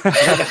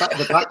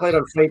 The backline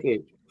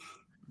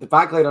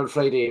on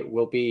Friday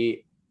will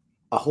be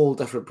a whole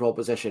different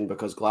proposition,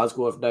 because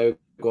Glasgow have now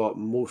got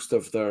most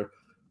of their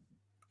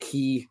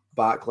key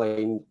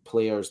backline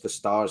players, the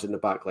stars in the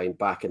backline,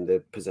 back in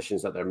the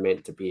positions that they're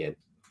meant to be in.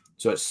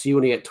 So it's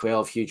Sione at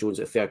 12, Hugh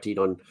Jones at 13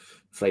 on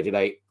Friday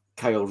night,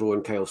 Kyle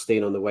Rowe, Kyle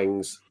Steyn on the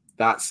wings.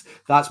 That's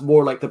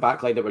more like the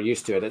backline that we're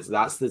used to, and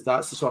that's the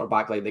sort of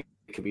backline that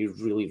could be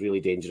really, really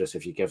dangerous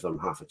if you give them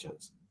half a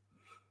chance.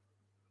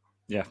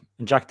 Yeah,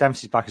 and Jack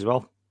Dempsey's back as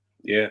well.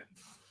 Yeah.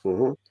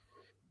 Mm-hmm.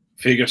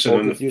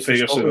 Ferguson at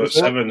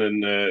 7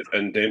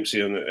 and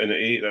Dempsey in at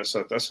 8.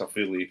 That's a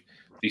fairly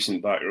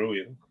decent back row,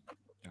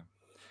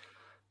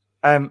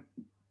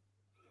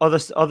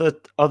 Other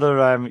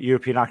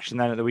European action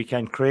then at the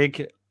weekend,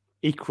 Craig.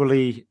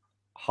 Equally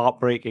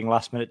heartbreaking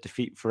last minute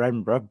defeat for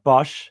Edinburgh,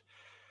 but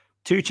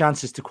 2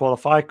 chances to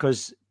qualify,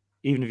 because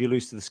even if you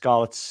lose to the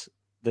Scarlets,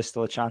 there's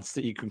still a chance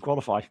that you can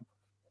qualify.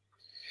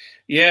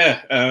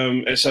 Yeah,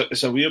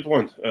 it's a weird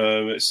one.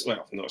 It's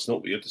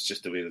not weird. It's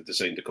just the way they've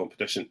designed the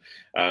competition,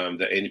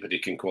 that anybody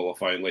can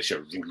qualify unless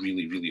you're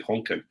really, really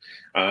honking.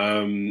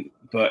 I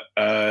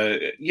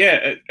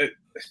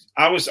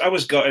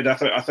was gutted.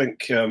 I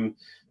think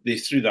they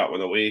threw that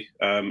one away.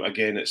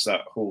 Again, it's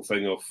that whole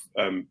thing of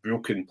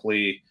broken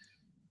play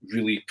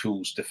really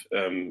pulls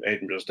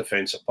Edinburgh's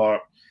defence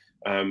apart.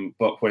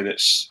 But when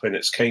it's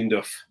kind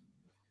of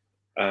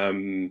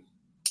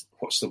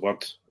what's the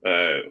word?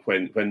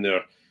 When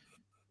they're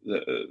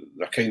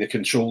kind of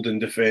controlled in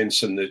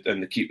defence and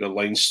they keep their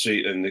line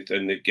straight and they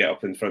get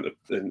up in front of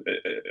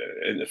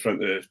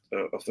the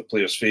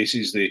players'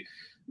 faces, they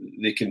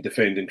can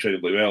defend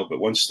incredibly well.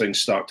 But once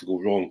things start to go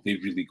wrong, they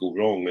really go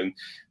wrong. And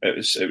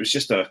it was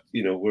just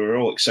we were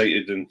all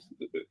excited, and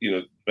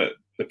but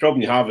the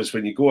problem you have is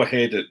when you go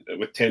ahead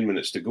with 10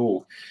 minutes to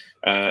go.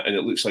 And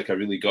it looks like a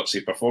really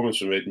gutsy performance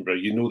from Edinburgh,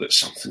 you know that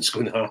something's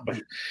going to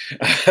happen,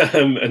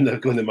 and they're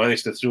going to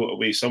manage to throw it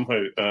away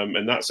somehow.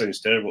 And that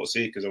sounds terrible to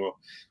say because I'm a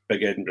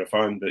big Edinburgh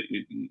fan, but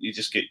you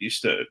just get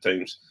used to it at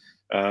times.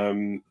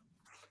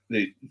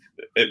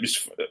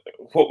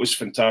 What was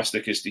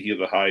fantastic is to hear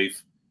the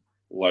Hive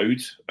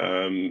loud,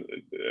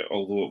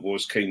 although it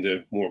was kind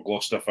of more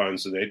Gloucester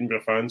fans than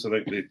Edinburgh fans. I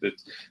think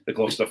the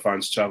Gloucester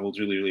fans travelled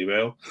really, really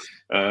well.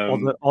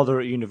 Or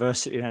they're at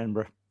university in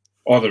Edinburgh.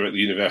 Or they're at the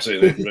University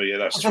of Edinburgh, yeah,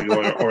 that's true.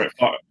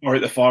 Or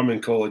at the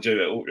Farming College out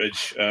at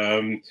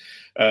Oakridge.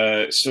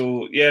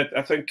 So yeah,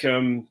 I think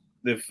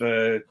they've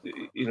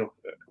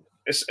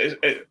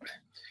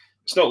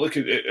it's not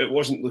looking. It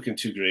wasn't looking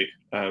too great.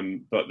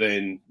 But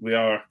then we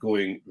are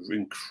going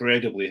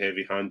incredibly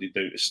heavy-handed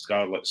down to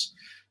Scarlets,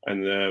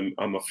 and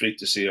I'm afraid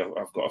to say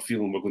I've got a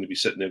feeling we're going to be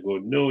sitting there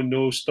going,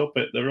 no, stop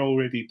it, they're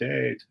already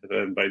dead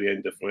by the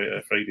end of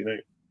Friday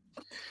night.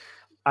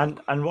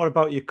 And what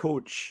about your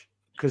coach?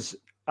 Because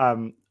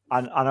and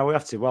I will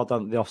have to say, well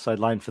done, the offside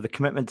line, for the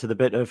commitment to the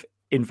bit of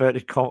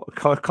inverted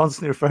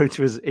constantly referred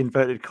to as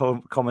inverted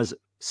commas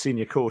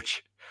senior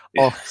coach,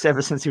 or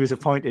ever since he was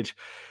appointed.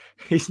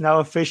 He's now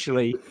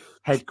officially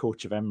head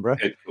coach of Edinburgh.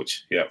 Head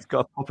coach, yeah. He's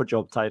got a proper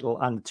job title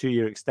and a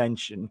 2-year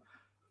extension.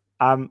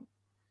 How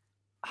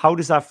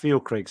does that feel,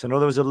 Craig? So I know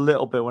there was a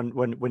little bit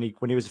when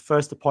he was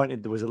first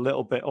appointed, there was a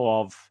little bit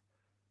of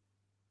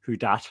who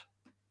dat.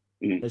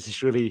 Is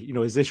this really,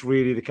 is this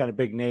really the kind of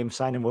big name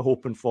signing we're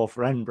hoping for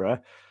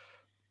Edinburgh?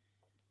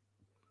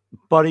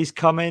 But he's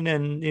come in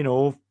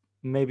and,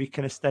 maybe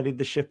kind of steadied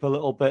the ship a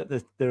little bit.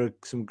 There are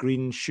some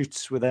green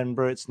shoots with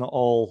Edinburgh. It's not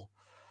all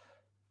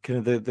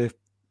kind of the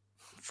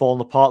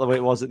falling apart the way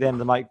it was at the end of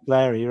the Mike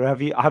Blair era.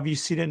 Have you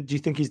seen it? Do you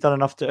think he's done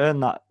enough to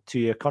earn that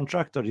 2-year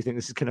contract, or do you think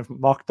this is kind of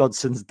Mark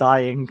Dodson's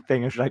dying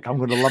thing of like, I'm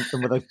going to lump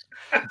them with a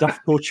duff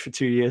coach for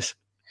 2 years?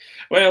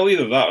 Well,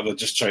 either that or they're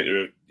just trying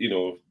to,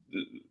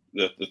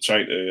 they're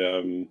trying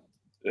to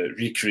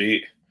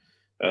recreate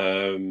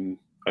another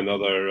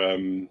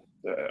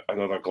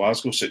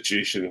Glasgow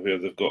situation where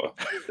they've brought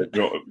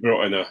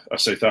in a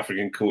South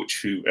African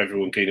coach who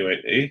everyone kind of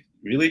went,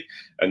 really?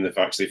 And they've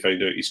actually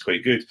found out he's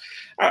quite good.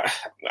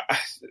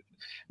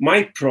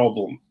 My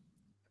problem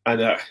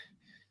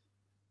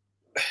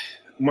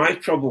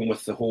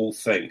with the whole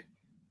thing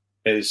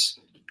is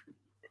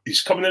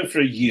he's coming in for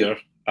a year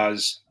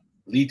as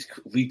lead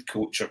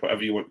coach or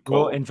whatever you want to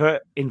call it.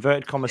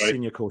 Inverted commas, right?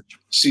 Senior coach.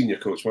 Senior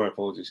coach, my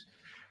apologies.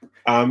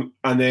 And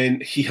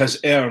then he has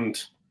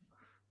earned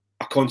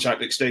a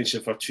contract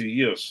extension for 2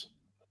 years.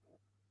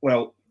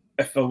 Well,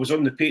 if I was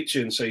on the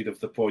Patreon side of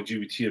the pod, you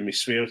would hear me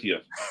swear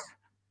here.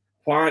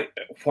 Why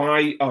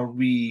are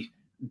we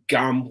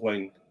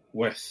gambling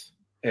with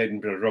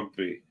Edinburgh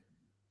Rugby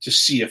to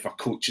see if a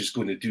coach is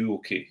going to do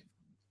okay?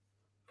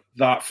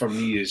 That for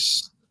me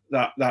is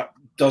that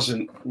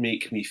doesn't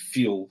make me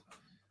feel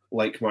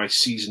like my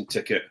season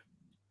ticket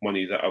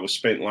money that I was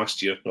spent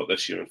last year, not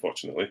this year,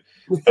 unfortunately,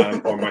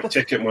 or my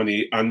ticket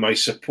money and my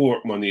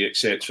support money,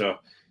 etc.,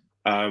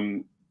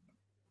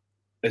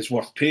 is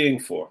worth paying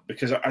for,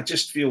 because I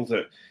just feel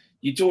that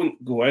you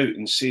don't go out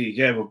and say,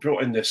 yeah, we've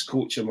brought in this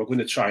coach and we're going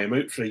to try him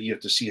out for a year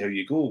to see how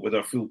you go with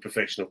our full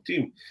professional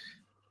team.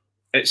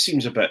 It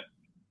seems a bit,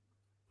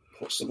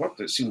 what's the word?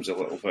 It seems a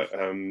little bit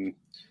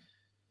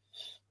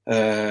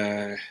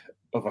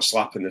of a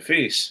slap in the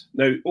face.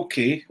 Now,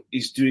 okay,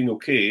 he's doing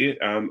okay.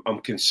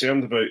 I'm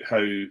concerned about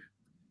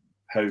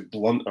how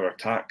blunt our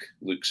attack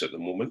looks at the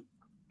moment.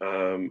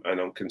 And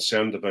I'm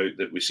concerned about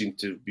that we seem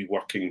to be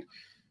working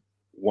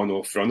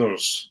one-off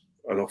runners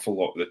an awful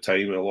lot of the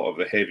time, and a lot of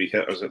the heavy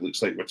hitters, it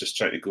looks like we're just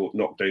trying to go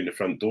knock down the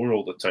front door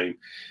all the time.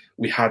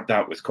 We had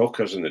that with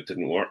Cockers and it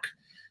didn't work.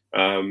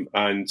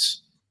 And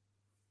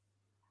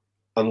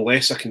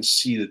unless I can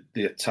see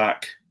the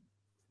attack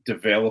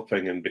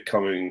developing and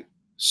becoming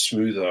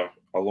smoother,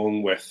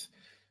 along with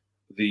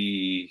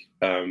the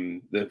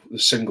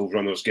single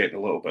runners getting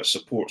a little bit of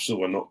support so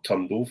we're not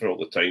turned over all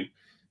the time,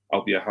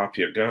 I'll be a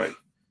happier guy.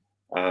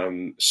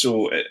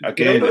 So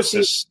again, it's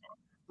this.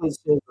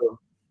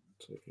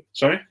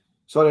 Sorry,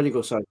 you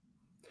go. Sorry,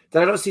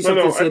 did I not see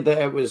something said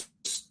that it was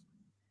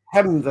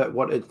him that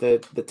wanted the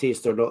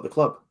taster, not the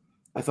club?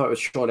 I thought it was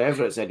Sean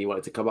Everett said he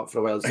wanted to come up for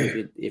a while and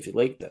see if he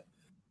liked it.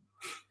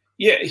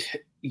 Yeah,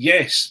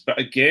 yes, but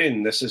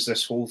again,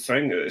 this whole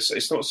thing.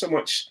 It's not so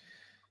much.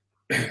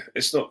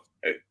 It's not.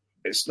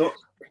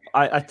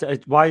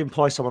 Why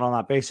employ someone on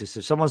that basis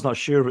if someone's not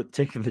sure about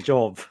taking the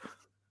job?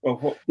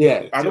 Well,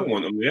 I don't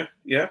want them there.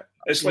 Yeah,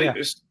 it's like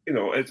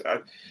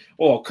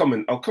I'll come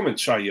and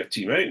try your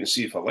team out and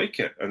see if I like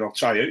it, and I'll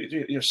try out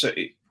your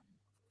city.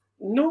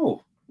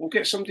 No, we'll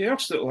get somebody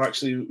else that will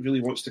actually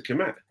really wants to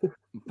commit.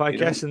 But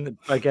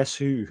I guess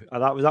who?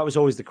 That was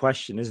always the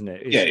question, isn't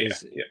it?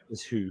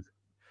 Is who?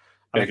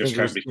 Beggars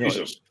can't be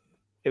choosers.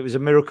 It was a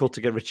miracle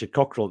to get Richard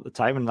Cockrell at the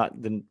time, and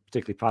that didn't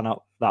particularly pan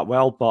out that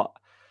well. But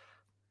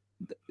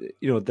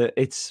I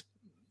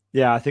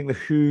think the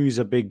who's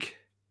a big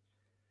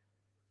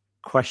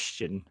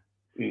question,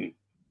 and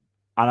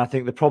I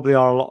think there probably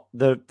are a lot.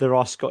 There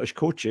are Scottish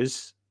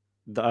coaches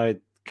that are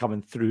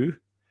coming through,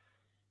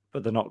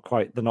 but they're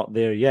not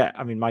there yet.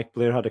 I mean, Mike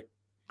Blair had a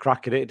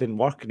crack at it; it didn't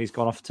work, and he's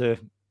gone off to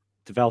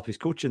develop his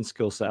coaching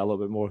skill set a little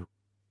bit more.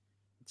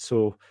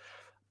 So,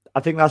 I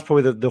think that's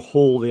probably the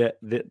hole the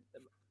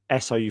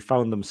SRU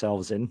found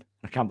themselves in.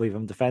 I can't believe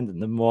I'm defending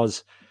them.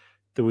 Was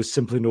there was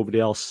simply nobody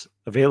else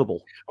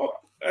available. Oh,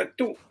 I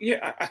don't.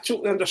 Yeah, I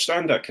totally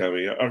understand that,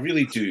 Cammy. I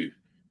really do.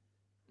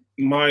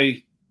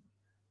 My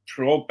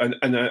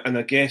and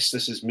I guess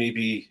this is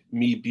maybe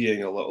me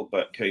being a little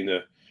bit kind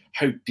of,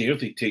 how dare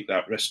they take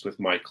that risk with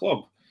my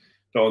club?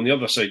 But on the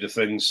other side of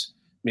things,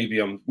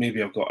 maybe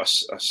I've got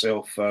a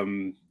self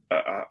a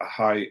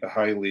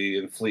highly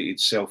inflated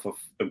self of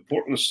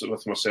importance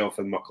with myself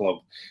and my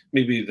club.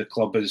 Maybe the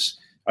club is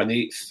an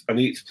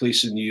eighth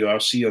place in the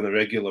URC on a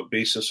regular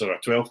basis, or a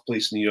 12th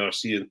place in the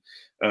URC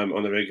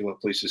on a regular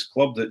basis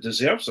club that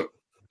deserves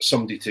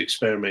somebody to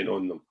experiment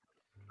on them.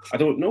 I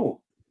don't know.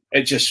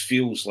 It just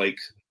feels like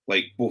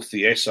both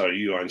the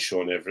SRU and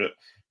Sean Everett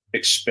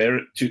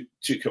took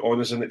it on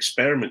as an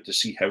experiment to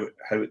see how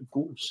it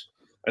goes.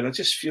 And I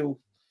just feel,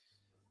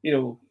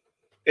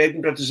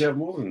 Edinburgh deserve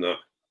more than that.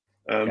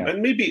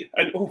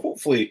 And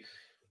hopefully,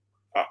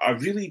 I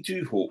really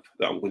do hope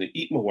that I'm going to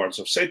eat my words.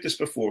 I've said this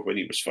before when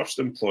he was first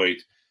employed.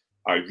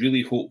 I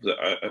really hope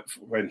that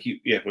when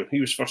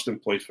he was first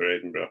employed for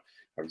Edinburgh,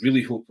 I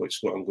really hope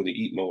I'm going to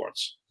eat my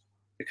words,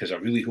 because I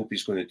really hope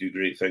he's going to do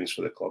great things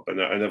for the club,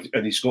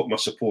 and he's got my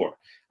support.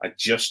 I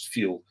just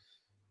feel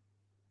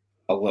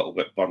a little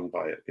bit burned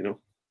by it, Yeah.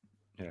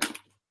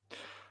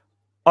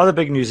 Other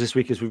big news this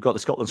week is we've got the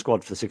Scotland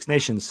squad for the Six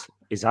Nations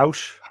is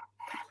out.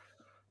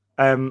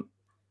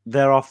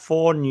 There are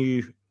 4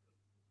 new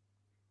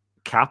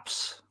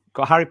caps.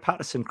 Got Harry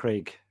Patterson,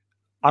 Craig.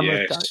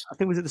 Yes. I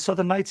think was it the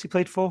Southern Knights he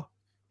played for?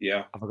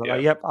 Yeah. I forgot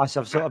that. Yep. I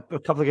saw a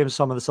couple of games.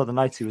 Some of the Southern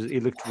Knights. He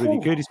looked really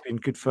good. He's been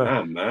good for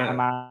a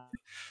man.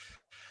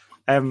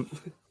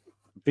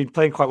 Been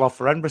playing quite well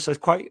for Edinburgh. So it's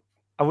quite.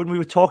 When we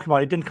were talking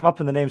about it, didn't come up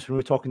in the names when we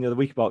were talking the other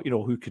week about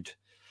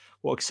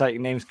what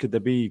exciting names could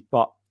there be,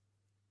 but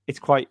it's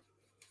quite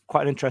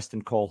an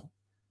interesting call.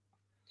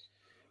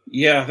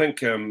 Yeah, I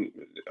think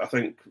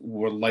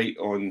we're light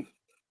on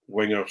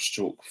winger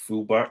stroke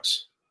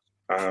fullbacks.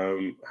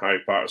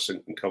 Harry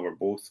Patterson can cover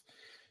both.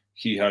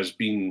 He has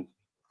been,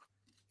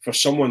 for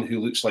someone who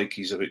looks like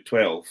he's about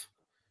 12,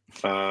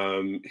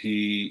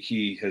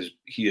 he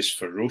is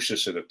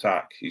ferocious in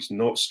attack. He's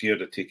not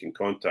scared of taking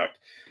contact.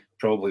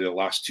 Probably the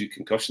last 2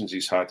 concussions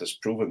he's had has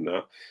proven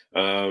that.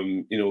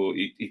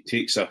 He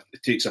takes a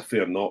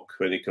fair knock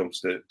when he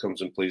comes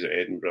and plays at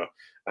Edinburgh.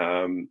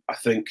 I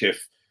think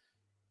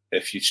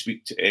if you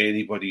speak to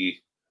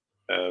anybody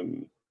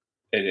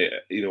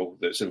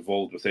that's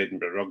involved with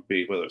Edinburgh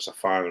Rugby, whether it's a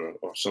fan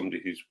or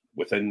somebody who's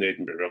within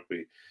Edinburgh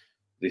Rugby,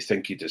 they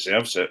think he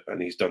deserves it, and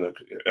he's done it,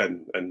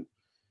 and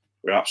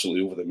we're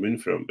absolutely over the moon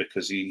for him,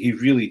 because he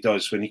really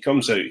does. When he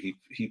comes out, he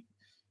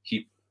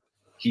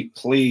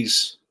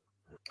plays.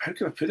 How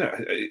can I put it?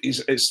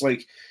 It's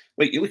like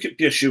you look at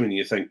Pierre Schumann and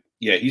you think,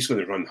 yeah, he's going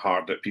to run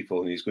hard at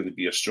people and he's going to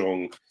be a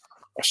strong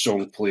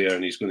player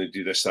and he's going to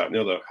do this, that, and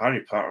the other.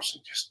 Harry Patterson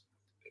just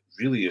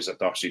really is a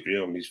Darcy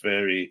Graham. He's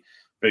very,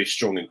 very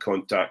strong in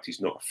contact.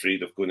 He's not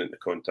afraid of going into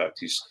contact.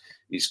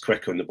 He's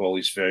quick on the ball.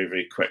 He's very,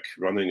 very quick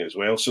running as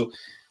well. So,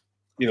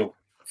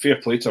 fair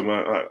play to him.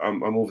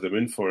 I'm over the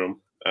moon for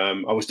him.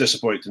 I was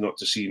disappointed not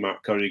to see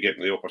Matt Curry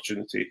getting the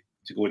opportunity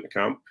to go into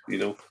camp,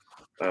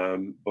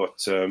 but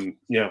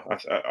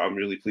I'm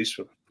really pleased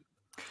with him.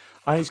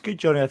 And it's good,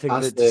 Johnny, I think,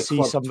 that to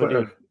see somebody...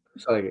 Twitter.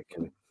 Sorry,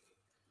 Kenny.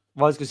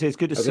 Well, I was going to say, it's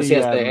good to see...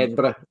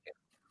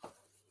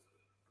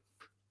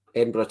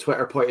 Edinburgh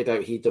Twitter pointed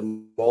out he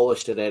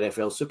demolished an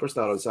NFL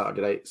superstar on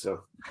Saturday night,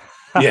 so...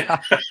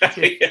 Yeah.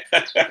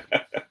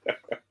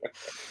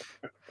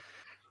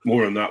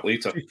 More on that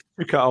later.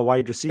 Took out a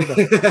wide receiver.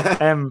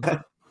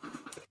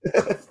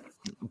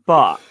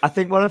 But I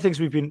think one of the things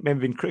we've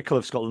been critical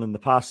of Scotland in the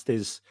past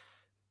is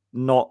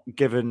not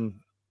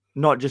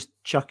just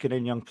chucking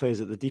in young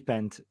players at the deep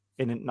end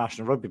in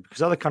international rugby,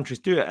 because other countries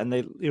do it, and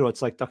they,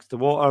 it's like ducks to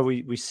water.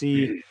 We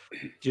see,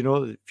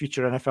 the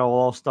future NFL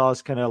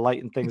All-Stars kind of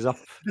lighting things up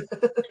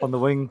on the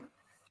wing.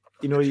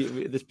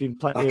 There's been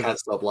plenty of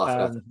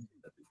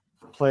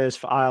players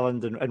for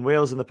Ireland and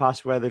Wales in the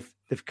past where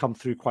they've come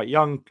through quite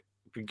young,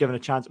 been given a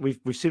chance. We've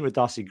seen it with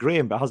Darcy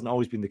Graham, but it hasn't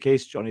always been the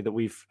case, Johnny, that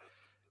we've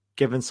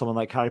given someone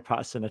like Harry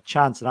Patterson a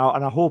chance. And I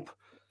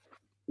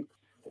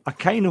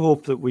kind of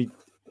hope that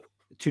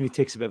Tooney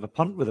takes a bit of a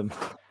punt with him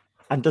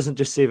and doesn't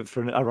just save it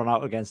for a run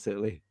out against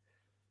Italy.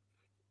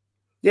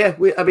 Yeah,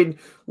 we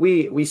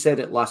said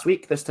it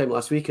this time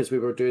last week, as we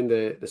were doing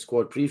the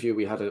squad preview.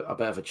 We had a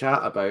bit of a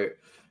chat about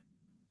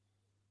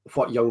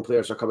what young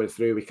players are coming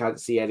through. We can't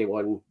see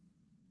anyone.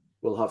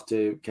 We'll have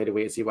to kind of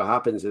wait and see what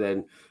happens. And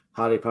then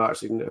Harry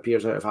Patterson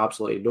appears out of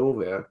absolutely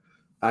nowhere.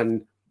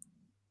 And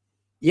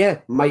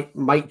yeah,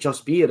 might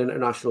just be an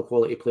international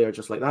quality player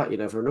just like that. You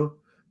never know.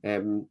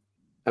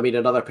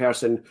 Another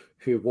person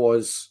who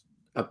was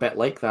a bit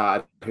like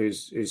that,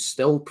 who's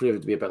still proven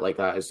to be a bit like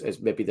that,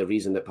 is maybe the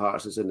reason that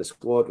Patterson's in the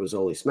squad, was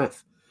Ollie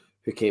Smith,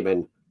 who came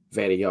in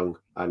very young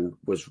and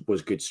was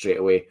good straight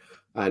away.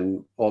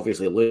 And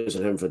obviously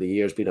losing him for the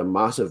year has been a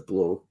massive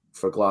blow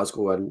for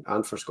Glasgow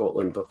and for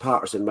Scotland. But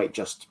Patterson might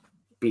just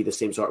be the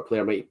same sort of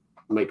player,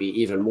 might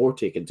be even more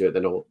taken to it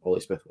than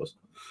Ollie Smith was.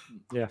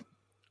 Yeah.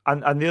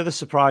 And the other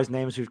surprise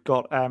names we've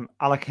got,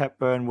 Alec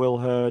Hepburn, Will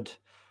Hurd,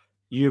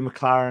 Hugh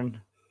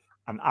McLaren,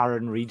 and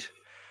Aaron Reid.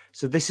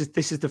 So this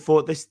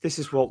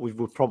is what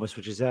we've promised,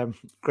 which is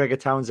Gregor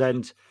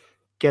Townsend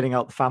getting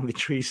out the family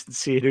trees and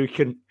seeing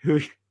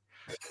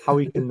how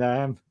he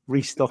can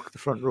restock the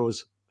front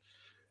rows.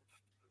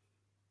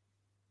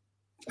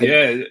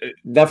 Yeah,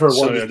 never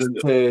wanted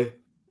to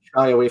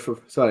shy away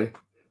from. Sorry,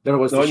 never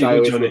wants to shy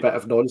away from a bit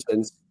of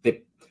nonsense.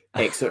 The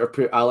Exeter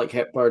put Alec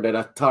Hepburn in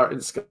a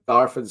tartan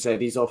scarf and said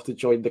he's off to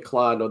join the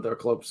clan on their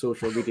club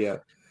social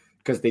media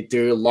because they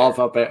do love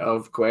a bit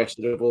of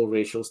questionable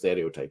racial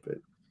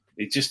stereotyping.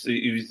 They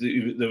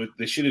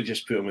should have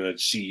just put him in a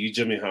 "See You,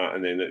 Jimmy" hat,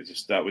 and then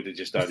that would have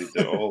just added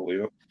it all,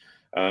 you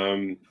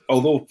know.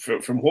 Although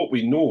from what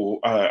we know,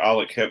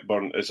 Alec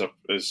Hepburn is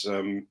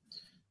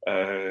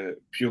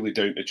purely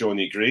down to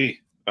Johnny Gray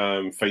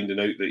finding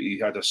out that he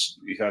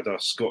had a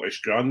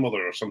Scottish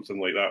grandmother or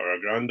something like that, or a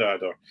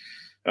granddad, or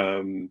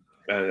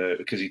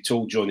because he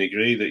told Johnny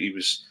Gray that he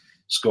was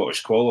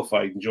Scottish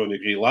qualified, and Johnny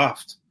Gray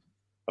laughed,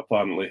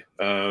 apparently,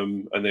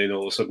 and then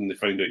all of a sudden they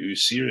found out he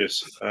was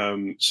serious.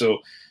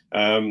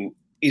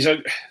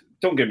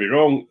 Don't get me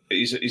wrong,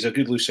 he's a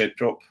good loose head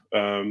prop.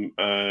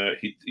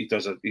 He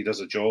does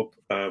a job.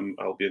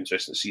 I'll be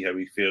interested to see how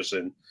he fares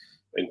in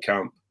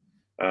camp.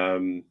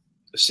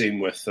 Same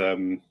with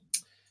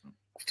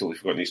I've totally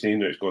forgotten his name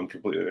now. It's gone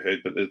completely out of my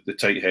head. But the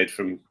tight head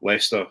from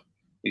Leicester,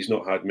 he's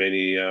not had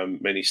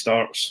many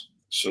starts,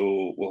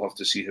 so we'll have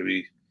to see how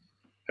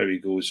he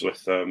goes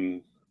with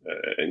in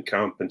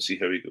camp and see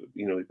how he goes.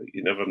 You know,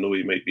 you never know.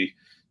 He might be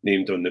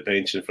named on the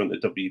bench in front of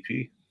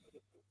WP.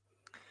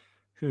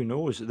 Who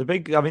knows? The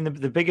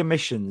big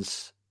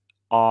omissions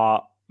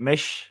are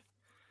Mish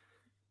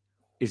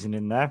isn't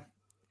in there.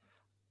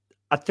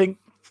 I think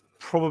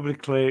probably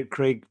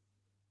Craig.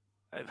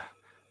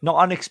 Not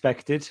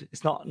unexpected.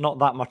 It's not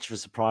that much of a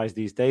surprise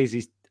these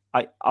days.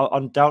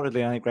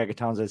 Undoubtedly, I think Gregor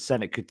Townsend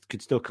Senate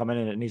could still come in,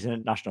 and he's an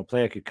international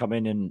player, could come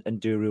in and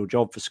do a real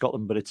job for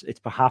Scotland. But it's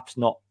perhaps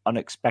not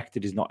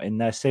unexpected. He's not in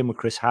there. Same with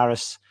Chris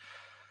Harris.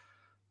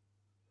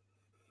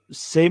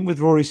 Same with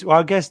Rory. Well,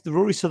 I guess the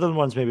Rory Sutherland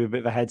one's maybe a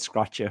bit of a head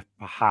scratcher,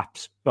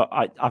 perhaps. But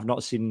I've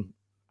not seen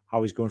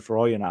how he's going for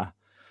Oyonnax.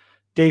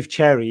 Dave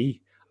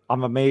Cherry.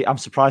 I'm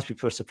surprised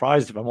people are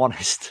surprised, if I'm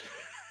honest.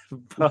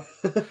 But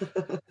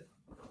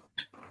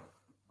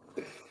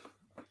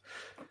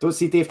don't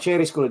see Dave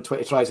Cherry scoring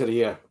 20 tries in a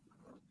year.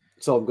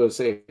 That's all I'm going to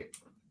say.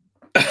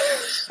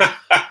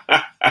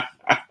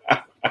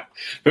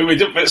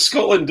 But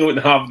Scotland don't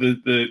have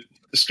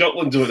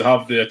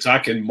the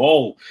attacking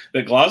maul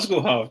that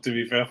Glasgow have, to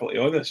be perfectly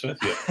honest with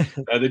you.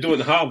 They don't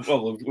have.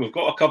 Well, we've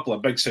got a couple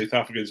of big South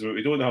Africans, but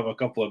we don't have a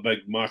couple of big,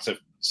 massive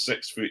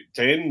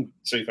 6'10"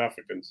 South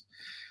Africans.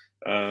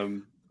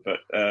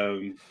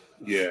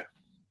 Yeah.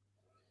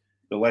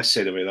 The less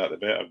said about that, the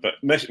better. But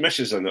Mish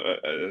is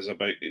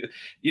about.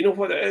 You know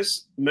what it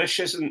is? Mish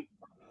is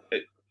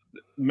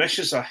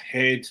a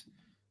head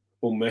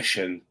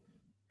omission,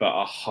 but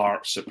a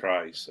heart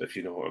surprise, if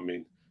you know what I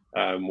mean.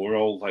 We're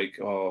all like,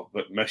 oh,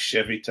 but Mish,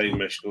 every time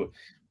Mish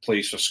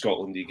plays for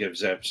Scotland, he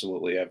gives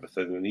absolutely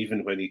everything. And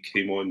even when he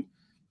came on,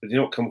 did he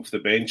not come off the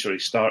bench, or he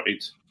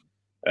started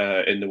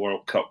in the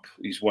World Cup?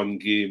 He's one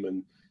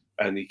game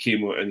and he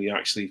came out and he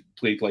actually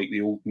played like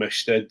the old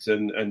Mish did,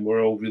 and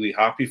we're all really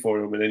happy for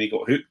him. And then he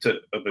got hooked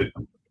at about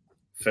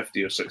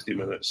 50 or 60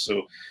 minutes.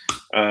 So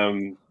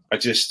I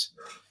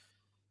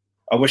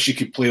wish he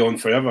could play on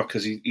forever,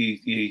 because he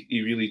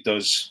really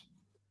does.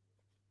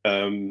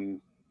 He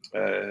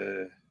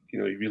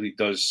really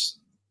does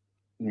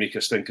make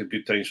us think of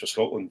good times for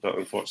Scotland. But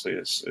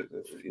unfortunately,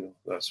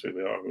 that's where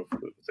we are.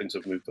 Things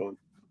have moved on.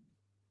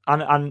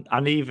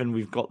 And even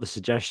we've got the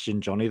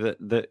suggestion, Johnny,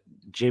 that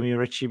Jamie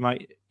Ritchie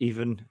might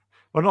even,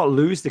 well, not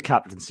lose the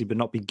captaincy, but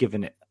not be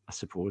given it, I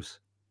suppose.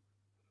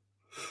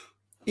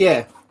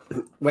 Yeah,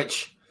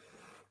 which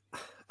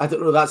I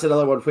don't know. That's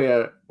another one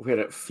where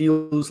it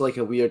feels like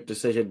a weird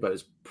decision, but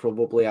it's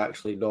probably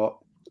actually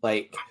not.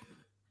 Like,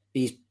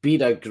 he's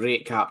been a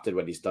great captain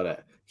when he's done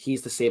it.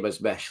 He's the same as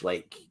Mish.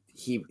 Like,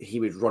 he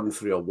would run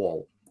through a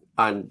wall,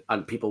 and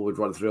people would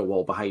run through a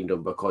wall behind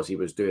him because he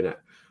was doing it.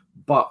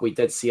 But we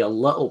did see a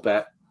little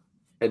bit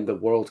in the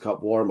World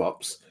Cup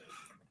warm-ups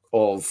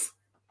of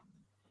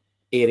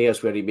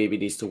areas where he maybe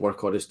needs to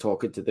work on his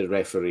talking to the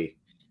referee.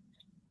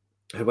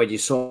 And when you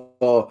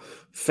saw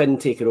Finn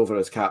taking over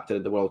as captain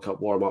in the World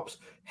Cup warm-ups,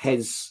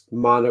 his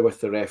manner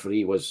with the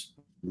referee was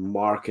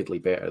markedly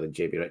better than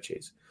Jamie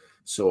Ritchie's.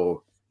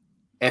 So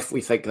if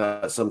we think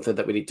that's something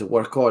that we need to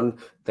work on,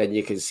 then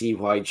you can see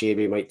why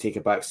Jamie might take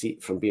a back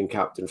seat from being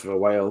captain for a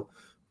while,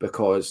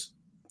 because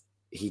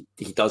he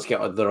does get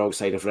on the wrong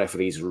side of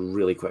referees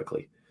really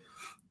quickly.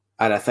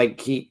 And I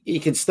think he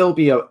can still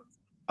be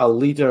a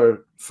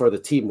leader for the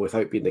team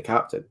without being the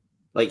captain.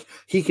 Like,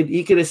 he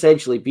can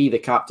essentially be the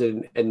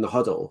captain in the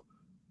huddle,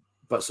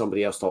 but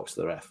somebody else talks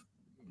to the ref.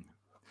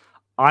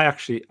 I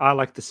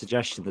like the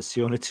suggestion that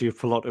Sione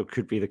Tuipulotu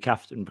could be the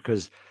captain,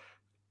 because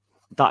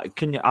I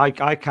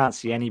can't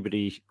see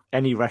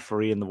any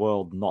referee in the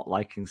world not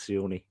liking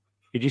Sione.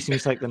 He just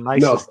seems like the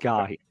nicest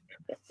guy.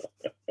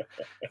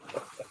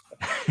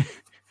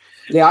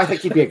 Yeah, I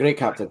think he'd be a great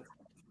captain.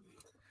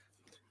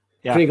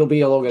 Yeah. Craig will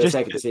be along in a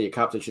second to say your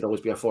captain should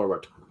always be a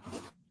forward.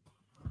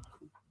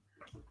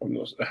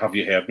 Have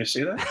you heard me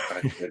say that?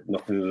 I've heard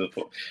nothing of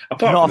the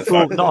not a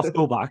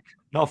fullback.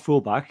 Not a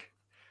fullback.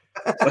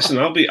 Listen,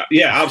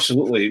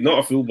 absolutely not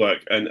a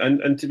fullback.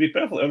 And to be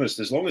perfectly honest,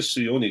 as long as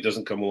Sione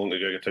doesn't come along to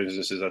Gregor Townsend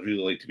and says, "I'd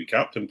really like to be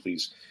captain,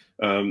 please,"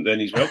 then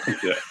he's welcome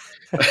to it.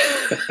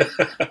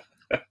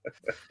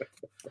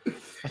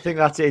 I think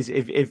that is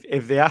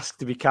if they ask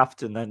to be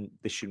captain, then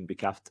they shouldn't be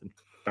captain.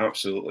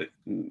 Absolutely,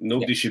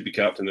 nobody should be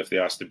captain if they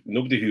ask to.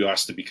 Nobody who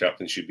asked to be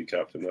captain should be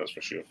captain. That's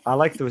for sure. I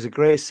like there was a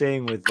great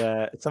saying with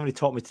somebody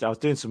taught me today. I was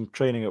doing some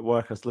training at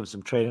work. I was doing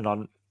some training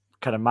on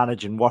kind of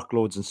managing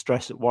workloads and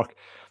stress at work.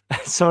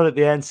 Someone at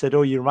the end said,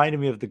 "Oh, you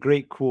reminded me of the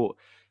great quote.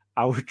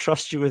 I would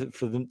trust you with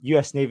for the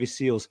U.S. Navy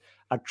SEALs.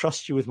 I'd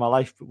trust you with my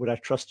life, but would I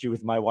trust you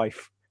with my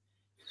wife?"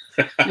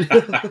 It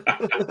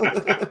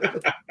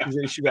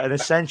should be an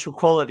essential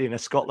quality in a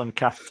Scotland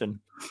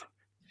captain.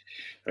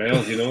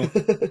 Well,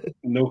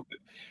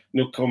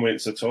 no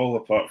comments at all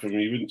apart from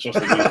you wouldn't trust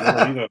me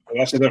either.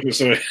 That's a different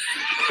story.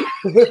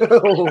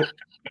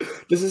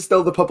 This is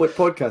still the public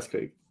podcast,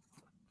 Craig.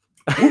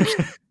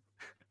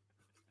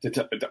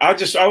 I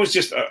was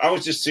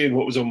just saying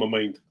what was on my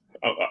mind,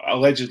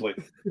 allegedly.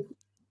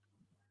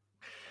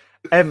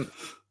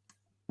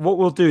 What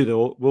we'll do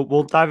though,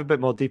 we'll dive a bit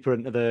more deeper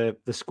into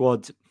the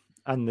squad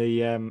and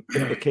the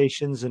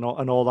implications and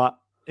all that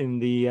in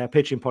the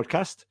Patreon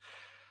podcast.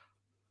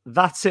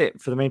 That's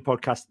it for the main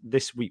podcast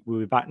this week.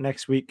 We'll be back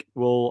next week.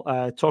 We'll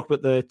talk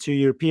about the 2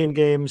 European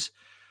games,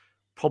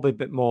 probably a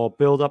bit more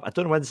build up. I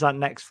don't know when's that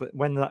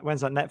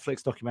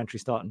Netflix documentary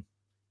starting?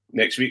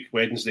 Next week,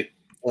 Wednesday.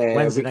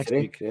 Wednesday next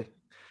week. Yeah.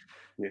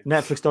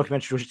 Netflix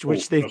documentary,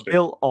 which they've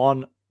built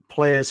on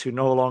players who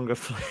no longer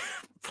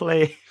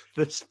play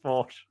the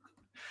sport.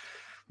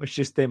 Which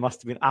just they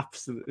must have been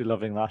absolutely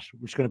loving that.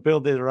 We're just going to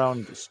build it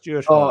around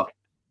Stuart Hogg.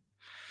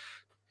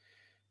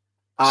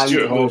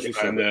 Stuart Hogg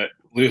and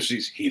Lewis,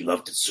 he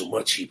loved it so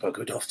much he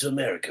got off to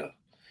America.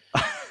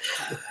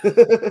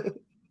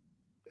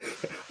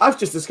 I've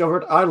just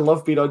discovered I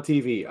love being on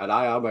TV and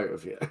I am out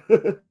of here.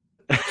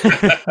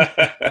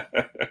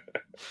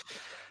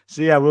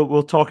 So yeah,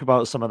 we'll talk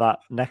about some of that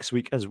next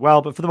week as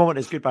well. But for the moment,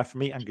 it's goodbye from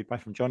me and goodbye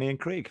from Johnny and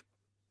Craig.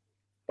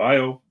 Bye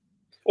all.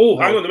 Oh,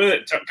 hang on a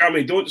minute,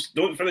 Cammy,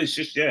 don't finish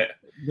just yet.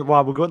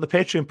 Well, we'll go on the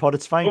Patreon pod.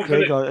 It's fine,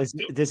 Craig. Is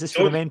this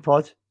for the main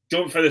pod?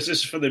 Don't finish. This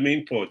is for the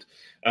main pod.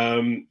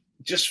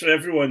 Just for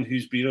everyone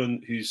who's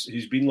been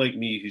like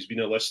me, who's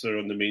been a listener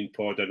on the main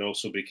pod and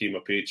also became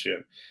a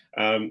Patreon.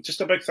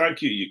 Just a big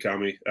thank you to you,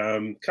 Cammy.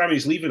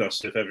 Cammy's leaving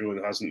us. If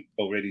everyone hasn't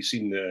already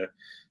seen the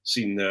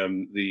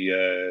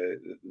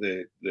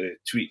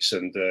tweets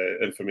and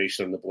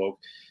information on the blog.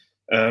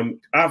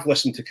 I've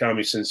listened to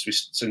Cammy since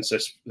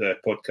this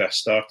podcast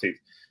started,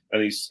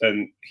 and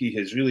he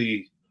has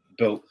really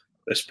built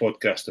this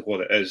podcast to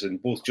what it is.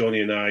 And both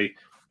Johnny and I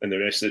and the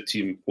rest of the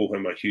team owe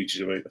him a huge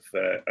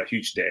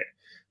debt.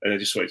 And I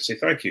just wanted to say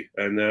thank you.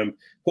 And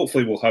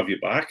hopefully we'll have you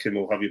back, and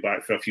we'll have you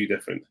back for a few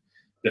different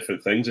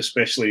things,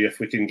 especially if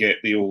we can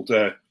get the old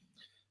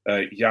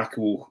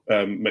Jaco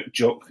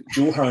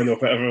McJohan or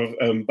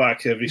whatever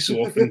back every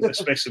so often,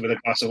 especially with a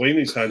glass of wine in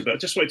his hand. But I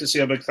just wanted to say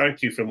a big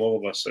thank you from all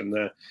of us, and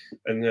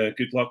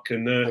good luck,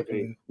 and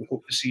we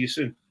hope to see you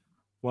soon.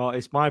 Well,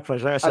 it's my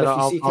pleasure. Like I said, if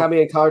you see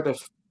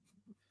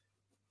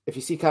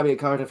Cammy in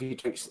Cardiff, he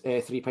drinks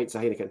 3 pints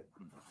of Heineken.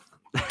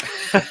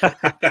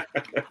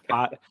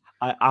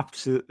 I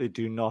absolutely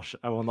do not.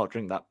 I will not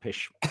drink that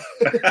pish.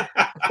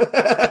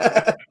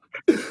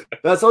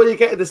 That's all you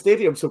get in the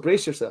stadium, so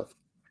brace yourself.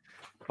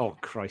 Oh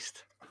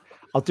Christ!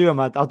 I'll do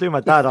my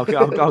dad. I'll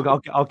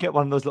get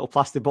one of those little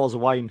plastic bottles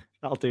of wine.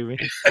 That'll do me.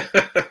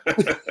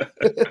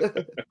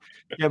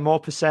 Yeah,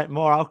 more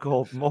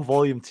alcohol, more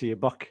volume to your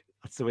buck.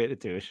 That's the way to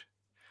do it.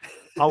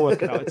 I'll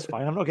work it out. It's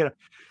fine. I'm not gonna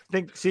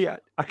see.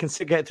 I can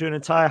get through an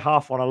entire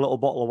half on a little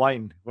bottle of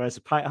wine, whereas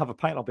have a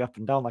pint, I'll be up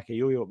and down like a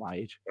yo-yo at my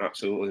age.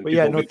 Absolutely. But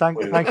yeah, no, thank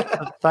you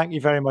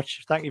very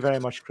much. Thank you very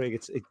much, Craig.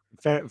 It's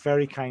very,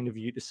 very kind of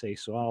you to say.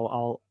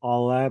 So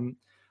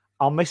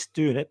I'll miss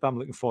doing it, but I'm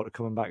looking forward to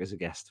coming back as a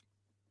guest.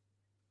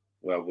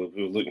 Well,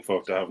 we're looking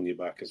forward to having you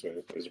back as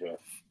well.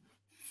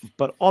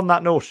 But on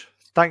that note,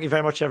 thank you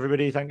very much,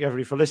 everybody. Thank you,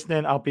 everybody, for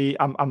listening.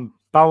 I'm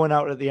bowing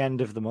out at the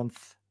end of the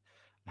month,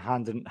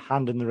 handing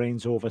the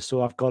reins over.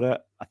 So I've got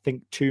I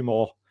think two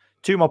more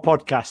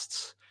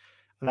podcasts,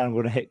 and then I'm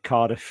going to hit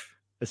Cardiff.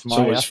 It's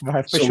my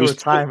official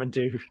retirement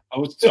due. I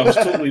was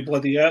totally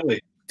bloody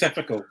early.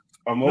 Typical.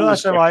 I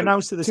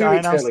announced it this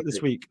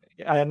week.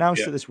 I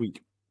announced it this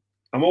week.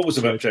 I'm always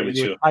a bit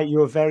premature. You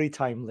were very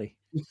timely.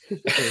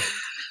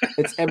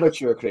 It's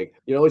immature, Craig.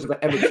 You're always a bit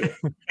immature.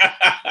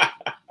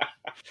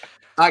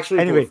 Actually,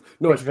 anyway,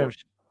 no,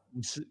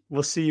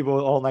 we'll see you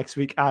all next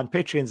week. And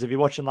Patreons, if you're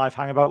watching live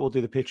Hangabout, we'll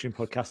do the Patreon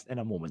podcast in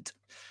a moment.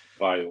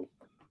 Bye.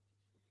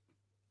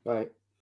 Bye.